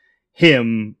it's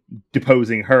him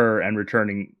deposing her and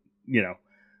returning,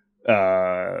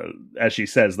 as she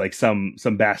says, like some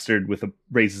bastard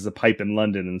raises a pipe in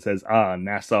London and says,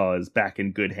 Nassau is back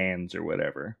in good hands or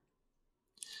whatever.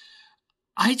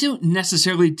 I don't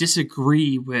necessarily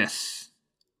disagree with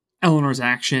Eleanor's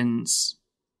actions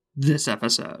this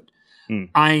episode.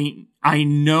 I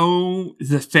know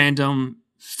the fandom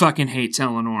fucking hates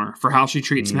Eleanor for how she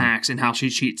treats Max and how she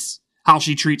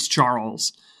treats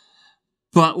Charles.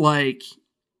 But like,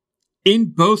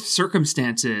 in both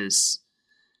circumstances,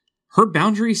 her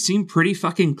boundaries seem pretty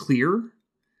fucking clear,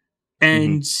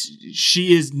 and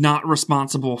she is not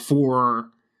responsible for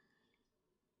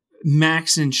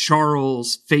Max and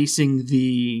Charles facing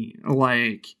the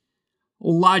like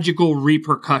logical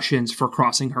repercussions for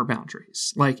crossing her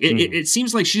boundaries. Like, it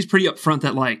seems like she's pretty upfront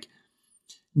that like,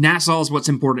 Nassau is what's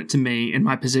important to me, and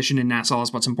my position in Nassau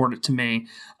is what's important to me.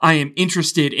 I am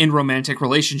interested in romantic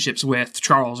relationships with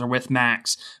Charles or with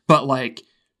Max, but like,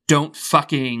 don't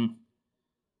fucking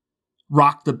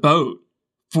rock the boat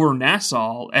for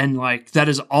Nassau, and like that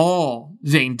is all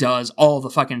Vane does all the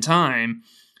fucking time,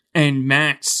 and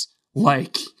Max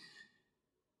like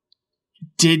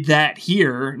did that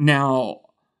here. Now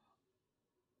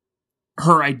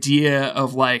her idea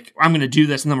of like, I'm gonna do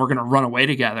this and then we're gonna run away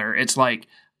together, it's like,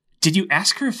 did you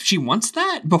ask her if she wants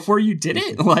that before you did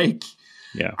it? Like,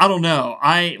 yeah, I don't know.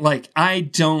 I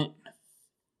don't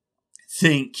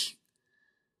think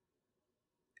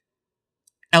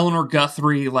Eleanor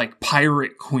Guthrie, like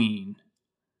pirate queen,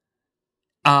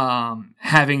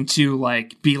 having to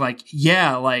like be like,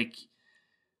 yeah, like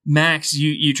Max,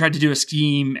 you tried to do a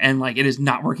scheme and like it is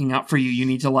not working out for you. You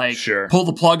need to like pull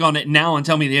the plug on it now and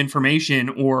tell me the information,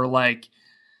 or like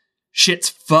shit's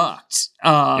fucked.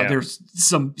 There's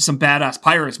some badass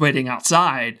pirates waiting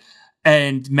outside,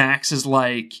 and Max is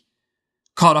like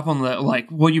caught up on the like,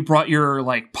 well, you brought your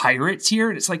like pirates here,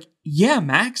 and it's like, yeah,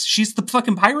 Max, she's the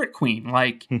fucking pirate queen.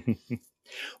 Like,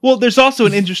 well, there's also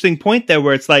an interesting point there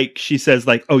where it's like she says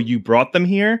like, oh, you brought them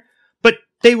here, but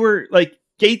they were like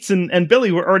Gates and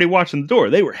Billy were already watching the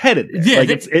door. They were headed there. Yeah,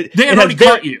 like they had already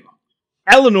caught you.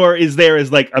 Eleanor is there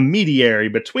as like a mediary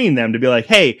between them to be like,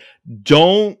 hey,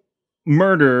 don't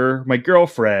murder my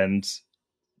girlfriend,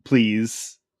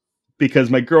 please,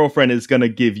 because my girlfriend is going to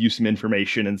give you some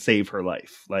information and save her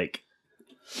life. Like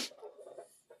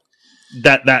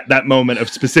that moment of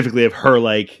specifically of her,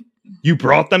 like, you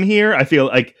brought them here, I feel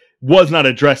like was not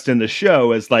addressed in the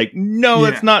show as like, no,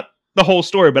 that's not the whole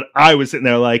story. But I was sitting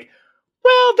there like,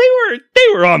 well, they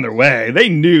were on their way. They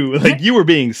knew, like, you were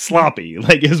being sloppy,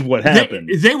 like, is what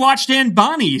happened. They watched Aunt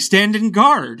Bonnie stand in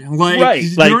guard, like,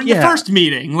 during the first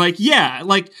meeting. Like, yeah,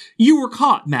 like, you were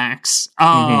caught, Max.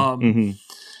 Don't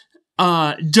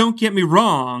get me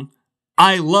wrong,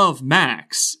 I love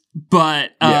Max,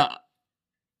 but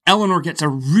Eleanor gets a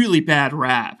really bad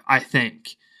rap, I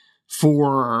think,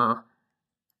 for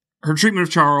her treatment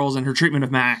of Charles and her treatment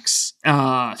of Max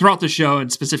throughout the show,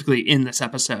 and specifically in this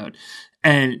episode.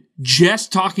 And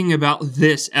just talking about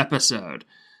this episode,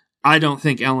 I don't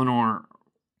think Eleanor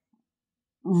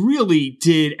really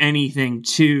did anything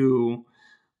too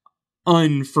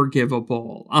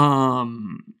unforgivable.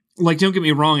 Like, don't get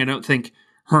me wrong, I don't think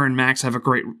her and Max have a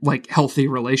great, like, healthy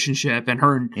relationship, and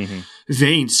her and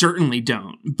Vane certainly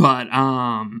don't. But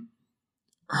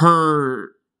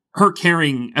her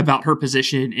caring about her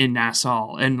position in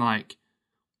Nassau and, like,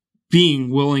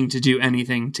 being willing to do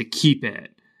anything to keep it,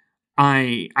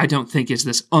 I don't think is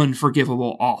this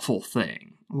unforgivable, awful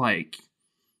thing. Like,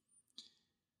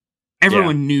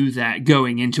 everyone knew that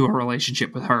going into a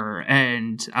relationship with her,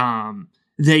 and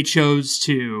they chose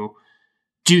to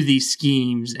do these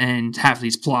schemes and have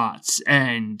these plots,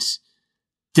 and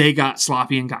they got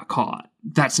sloppy and got caught.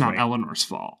 That's not Eleanor's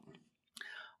fault.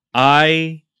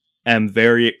 I am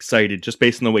very excited, just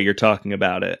based on the way you're talking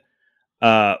about it,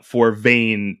 for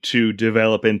Vane to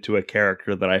develop into a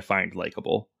character that I find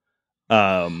likable.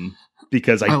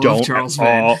 Because I don't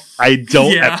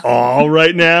at all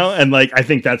right now. And like, I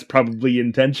think that's probably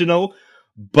intentional,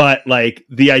 but like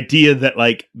the idea that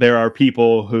like there are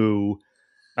people who,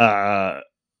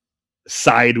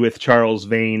 side with Charles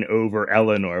Vane over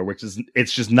Eleanor,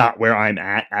 it's just not where I'm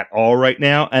at all right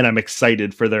now. And I'm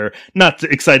excited for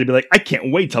excited to be like, I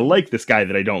can't wait to like this guy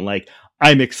that I don't like.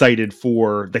 I'm excited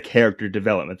for the character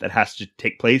development that has to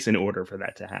take place in order for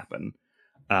that to happen.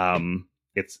 I'm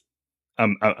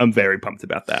very pumped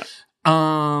about that.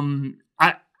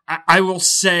 I will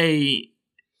say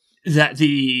that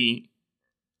the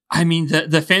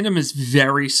fandom is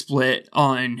very split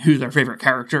on who their favorite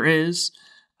character is.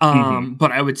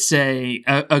 But I would say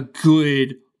a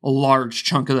good large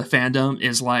chunk of the fandom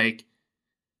is like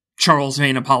Charles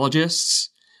Vane apologists,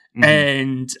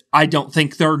 and I don't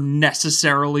think they're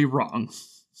necessarily wrong.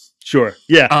 Sure.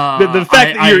 Yeah. The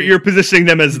fact that you're positioning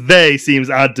them as they seems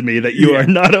odd to me, that you are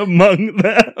not among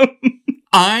them.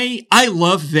 I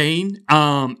love Vane.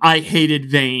 I hated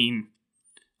Vane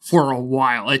for a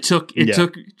while. It took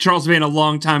Charles Vane a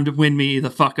long time to win me the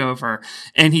fuck over.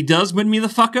 And he does win me the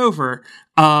fuck over.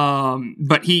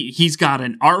 But he's got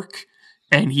an arc,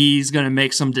 and he's going to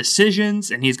make some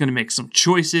decisions, and he's going to make some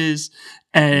choices.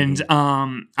 And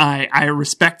I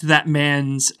respect that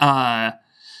man's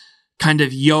kind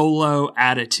of YOLO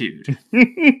attitude.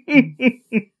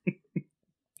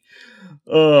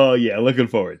 Oh yeah, looking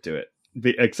forward to it.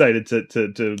 Be excited to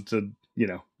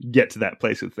get to that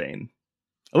place with Vane.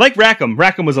 I like Rackham.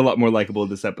 Rackham was a lot more likable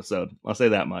this episode. I'll say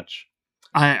that much.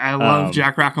 I love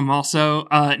Jack Rackham also.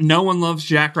 No one loves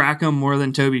Jack Rackham more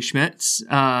than Toby Schmitz,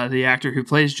 the actor who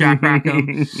plays Jack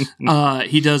Rackham.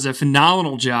 He does a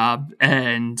phenomenal job,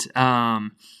 and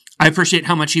I appreciate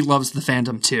how much he loves the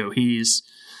fandom too. He's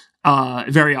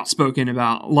very outspoken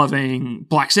about loving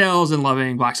Black Sails and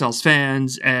loving Black Sails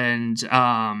fans. And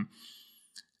the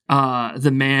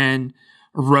man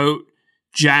wrote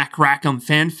Jack Rackham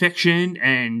fan fiction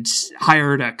and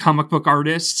hired a comic book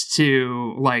artist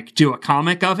to like do a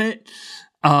comic of it.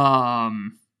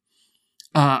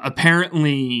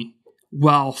 Apparently,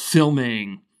 while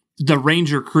filming, the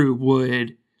Ranger crew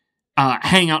would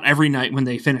hang out every night when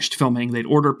they finished filming. They'd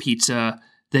order pizza.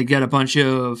 They'd get a bunch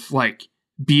of like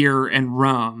beer and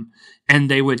rum,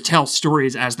 and they would tell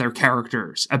stories as their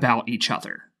characters about each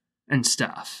other and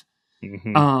stuff.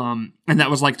 Mm-hmm. And that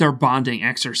was like their bonding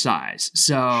exercise.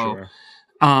 So, sure.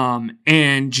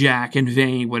 And Jack and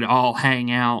Vane would all hang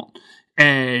out,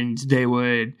 and they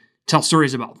would tell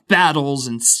stories about battles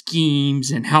and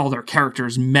schemes and how their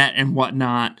characters met and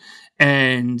whatnot.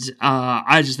 And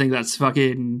I just think that's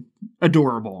fucking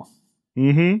adorable.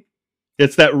 Mm-hmm.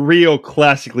 It's that real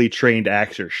classically trained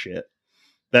actor shit.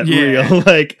 That real,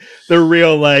 like, the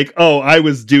real, like, oh, I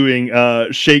was doing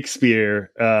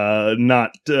Shakespeare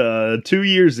not 2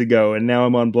 years ago, and now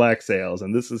I'm on Black Sails,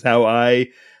 and this is how I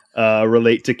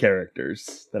relate to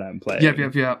characters that I'm playing.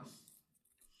 Yep.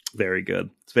 Very good.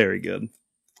 It's very good.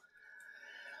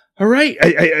 All right.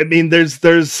 I mean, I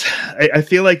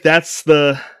feel like that's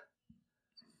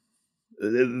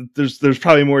there's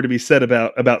probably more to be said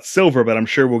about Silver, but I'm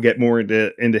sure we'll get more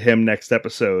into him next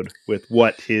episode with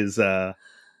what his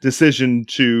decision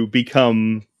to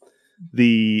become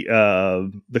the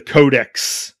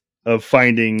codex of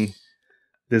finding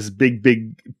this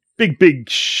big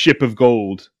ship of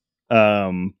gold.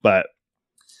 But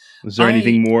was there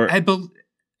anything more?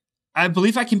 I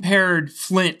believe I compared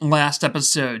Flint last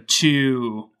episode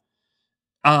to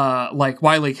like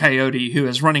Wile E. Coyote, who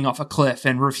is running off a cliff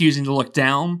and refusing to look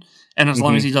down, and as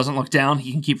long as he doesn't look down,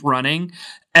 he can keep running.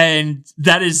 And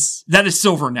that is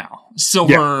Silver now.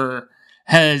 Silver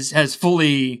has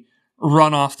fully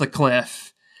run off the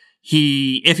cliff.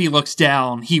 If he looks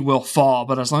down, he will fall,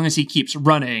 but as long as he keeps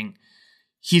running,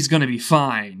 he's going to be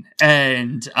fine.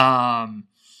 And I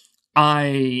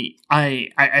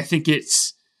think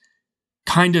it's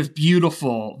kind of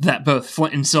beautiful that both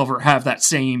Flint and Silver have that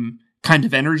same kind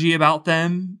of energy about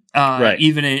them, right.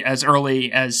 Even as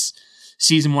early as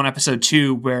season 1, episode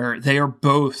 2, where they are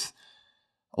both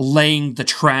laying the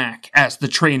track as the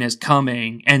train is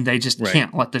coming, and they just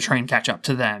can't let the train catch up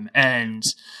to them, and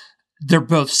they're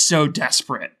both so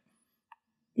desperate.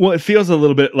 Well, it feels a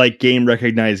little bit like game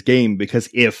recognized game, because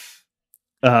if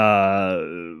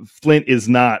Flint is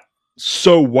not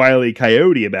so Wile E.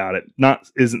 Coyote about it,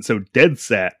 isn't so dead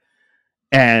set,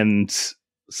 and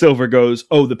Silver goes,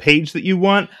 oh, the page that you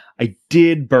want, I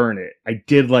did burn it. I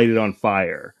did light it on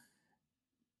fire.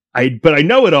 But I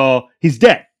know it all. He's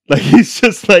dead. Like, he's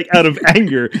just like out of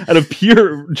anger, out of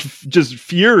pure just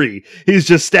fury. He's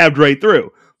just stabbed right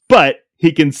through. But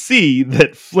he can see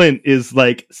that Flint is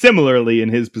like similarly in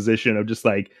his position of just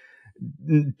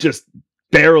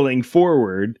barreling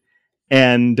forward.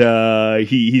 And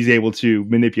he's able to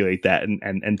manipulate that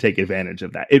and take advantage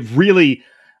of that. It really,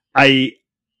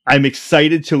 I'm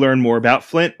excited to learn more about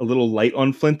Flint. A little light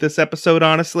on Flint this episode,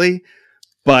 honestly.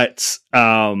 But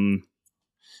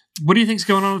what do you think's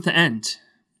going on at the end?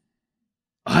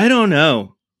 I don't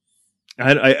know.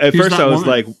 At first I was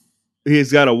like,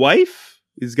 he's got a wife.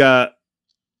 He's got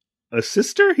a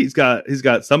sister. He's got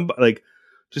some, like,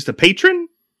 just a patron.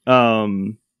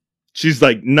 She's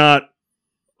like not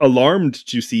alarmed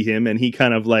to see him, and he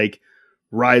kind of like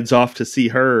rides off to see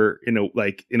her in a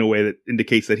way that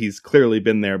indicates that he's clearly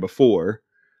been there before.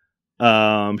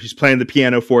 She's playing the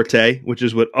piano forte, which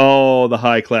is what all the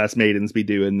high class maidens be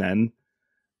doing then.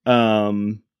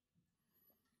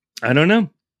 I don't know.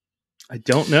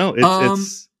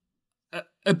 It's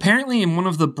apparently in one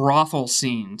of the brothel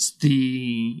scenes,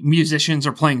 the musicians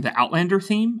are playing the Outlander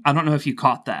theme. I don't know if you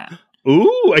caught that.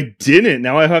 Ooh, I didn't.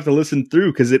 Now I have to listen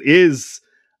through, because it is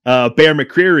Bear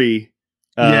McCreary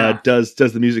does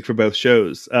the music for both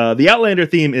shows. The Outlander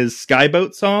theme is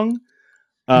Skyboat Song,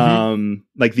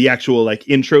 like the actual like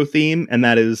intro theme, and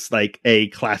that is like a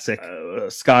classic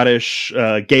Scottish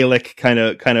Gaelic kind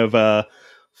of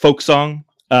folk song.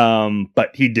 But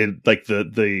he did like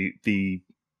the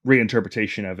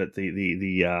reinterpretation of it,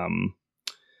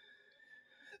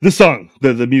 the song,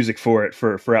 the music for it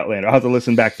for Outlander. I'll have to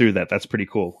listen back through that. That's pretty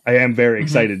cool. I am very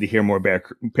excited to hear more Bear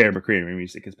McCreary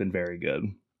music. It's been very good.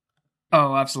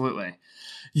 Oh, absolutely.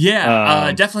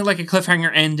 Yeah, definitely like a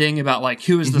cliffhanger ending about like,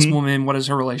 who is this woman? What is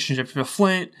her relationship to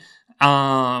Flint?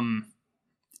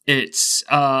 It's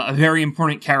a very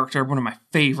important character, one of my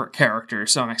favorite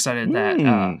characters. So I'm excited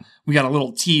that we got a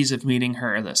little tease of meeting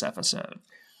her this episode.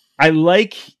 I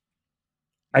like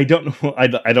I don't know. I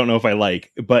don't know if I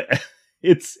like, but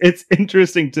it's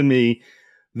interesting to me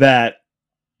that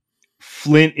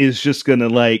Flint is just gonna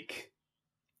like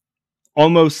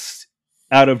almost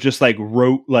out of just like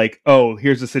wrote like, oh,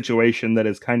 here's a situation that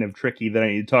is kind of tricky that I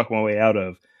need to talk my way out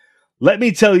of. Let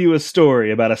me tell you a story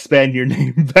about a Spaniard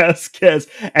named Vasquez,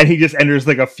 and he just enters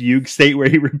like a fugue state where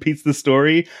he repeats the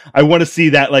story. I want to see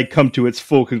that like come to its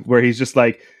full, where he's just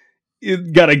like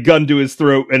got a gun to his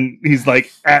throat, and he's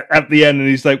like at the end, and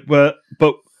he's like, but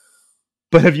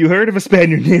have you heard of a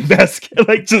Spaniard named Vasquez?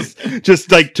 Like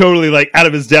just like totally like out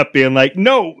of his depth, being like,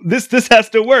 no, this has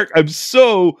to work. I'm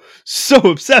so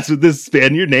obsessed with this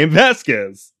Spaniard named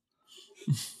Vasquez.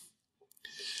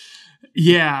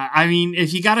 Yeah, I mean,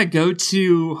 if you gotta go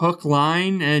to hook,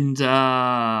 line, and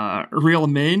reel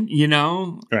them in, you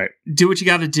know, right? Do what you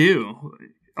gotta do.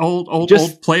 Old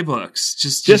playbooks.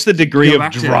 Just the degree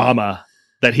of drama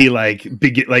that he like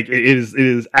it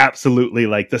is absolutely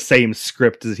like the same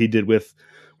script as he did with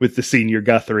the Senior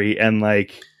Guthrie, and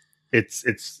like it's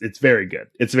very good.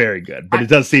 It's very good, but it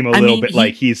does seem a little bit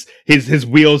like his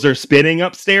wheels are spinning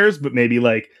upstairs, but maybe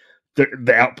like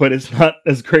the output is not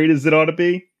as great as it ought to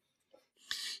be.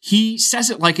 He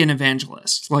says it like an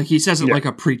evangelist, like he says it like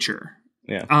a preacher.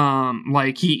 Yeah.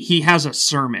 Like he has a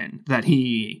sermon that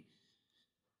he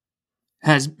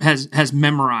has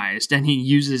memorized, and he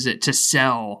uses it to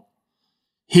sell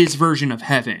his version of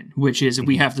heaven, which is, if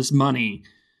we have this money,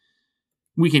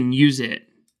 we can use it,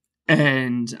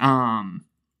 and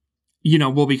you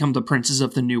know, we'll become the princes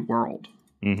of the new world.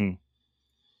 Mm-hmm.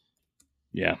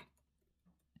 Yeah.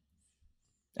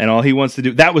 And all he wants to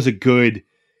do, that was a good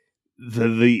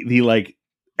the like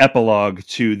epilogue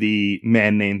to the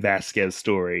Man Named Vasquez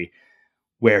story,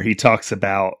 where he talks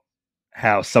about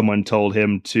how someone told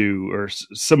him to, or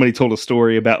somebody told a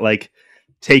story about like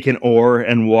take an oar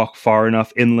and walk far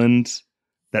enough inland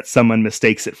that someone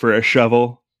mistakes it for a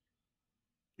shovel,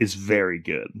 is very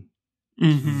good.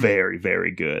 Mm-hmm. Very,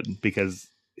 very good, because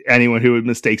anyone who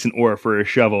mistakes an oar for a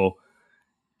shovel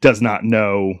does not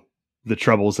know the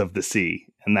troubles of the sea,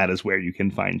 and that is where you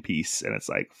can find peace. And it's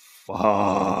like,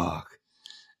 fuck.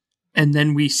 And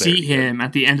then we see him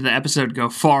at the end of the episode go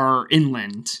far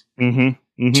inland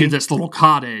to this little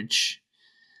cottage,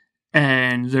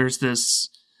 and there's this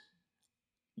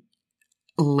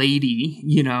lady,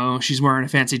 you know, she's wearing a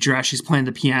fancy dress, she's playing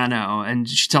the piano, and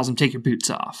she tells him, take your boots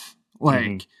off.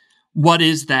 Like, what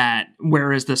is that?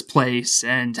 Where is this place?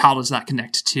 And how does that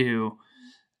connect to,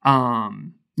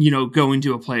 you know, going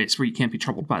to a place where you can't be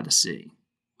troubled by the sea?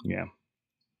 Yeah.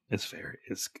 It's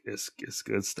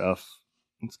good stuff.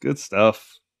 It's good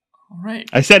stuff. All right.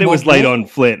 I said it was light on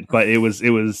Flint, but there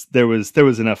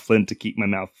was enough Flint to keep my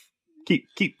mouth, keep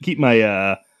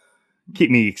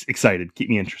me excited, keep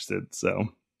me interested. So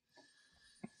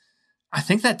I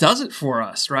think that does it for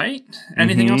us, right?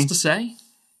 Anything else to say?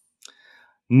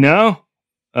 No.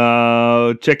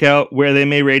 Check out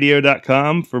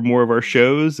wheretheymayradio.com for more of our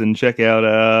shows, and check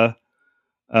out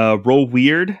Roll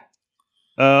Weird,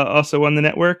 also on the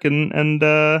network, and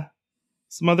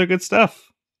some other good stuff.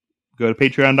 Go to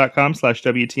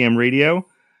patreon.com/WTM radio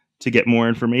to get more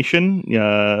information.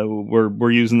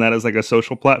 We're using that as like a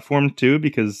social platform too,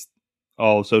 because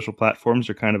all social platforms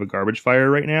are kind of a garbage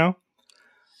fire right now.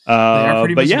 They are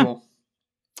pretty miserable.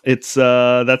 Yeah, it's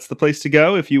that's the place to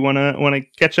go if you want to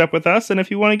catch up with us, and if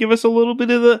you want to give us a little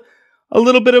bit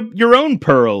of your own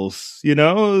pearls. You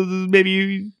know, maybe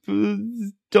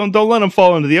you don't let them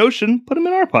fall into the ocean. Put them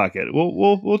in our pocket.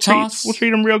 We'll treat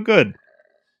them real good.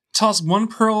 Toss one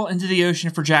pearl into the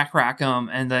ocean for Jack Rackham,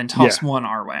 and then toss one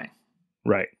our way.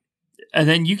 Right. And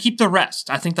then you keep the rest.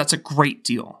 I think that's a great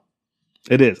deal.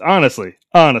 It is. Honestly,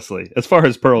 as far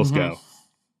as pearls go.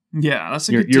 Yeah, that's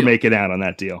a good deal. You're making out on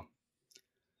that deal.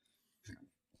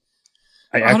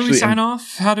 How do we sign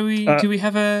off? How do we do we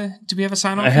have a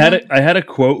sign off? I had a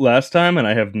quote last time, and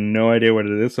I have no idea what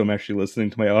it is, so I'm actually listening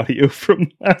to my audio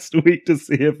from last week to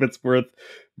see if it's worth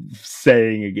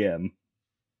saying again.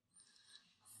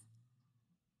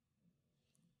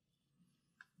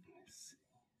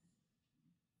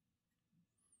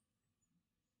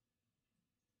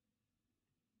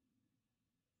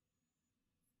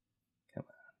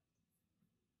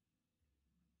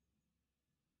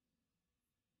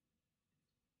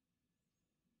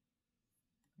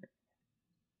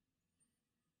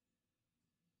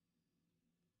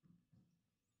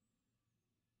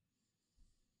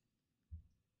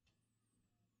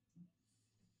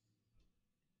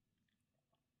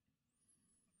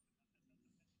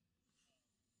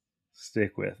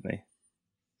 Stick with me.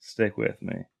 Stick with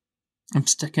me. I'm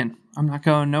sticking. I'm not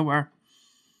going nowhere.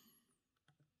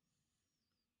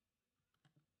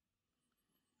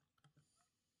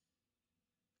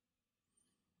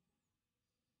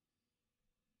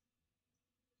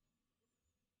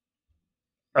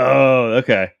 Oh,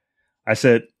 okay. I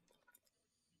said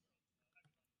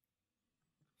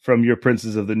from your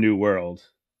Princes of the New World.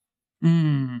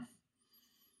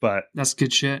 But That's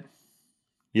good shit.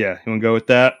 Yeah, you want to go with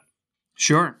that?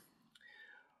 Sure.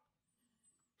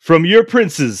 From your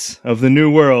Princes of the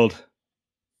New World,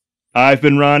 I've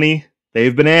been Ronnie.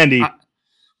 They've been Andy.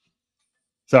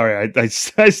 Sorry, I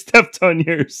stepped on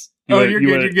yours. You're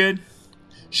good.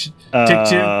 Take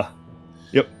two.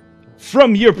 Yep.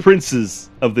 From your Princes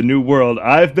of the New World,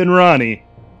 I've been Ronnie.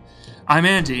 I'm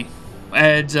Andy.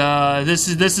 And this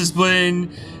has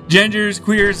been Genders,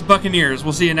 Queers, Buccaneers.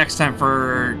 We'll see you next time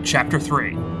for Chapter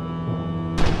 3.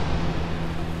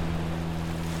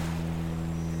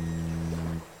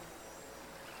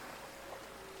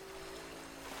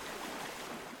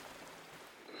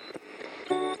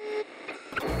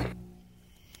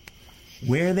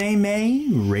 Where They May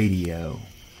Radio.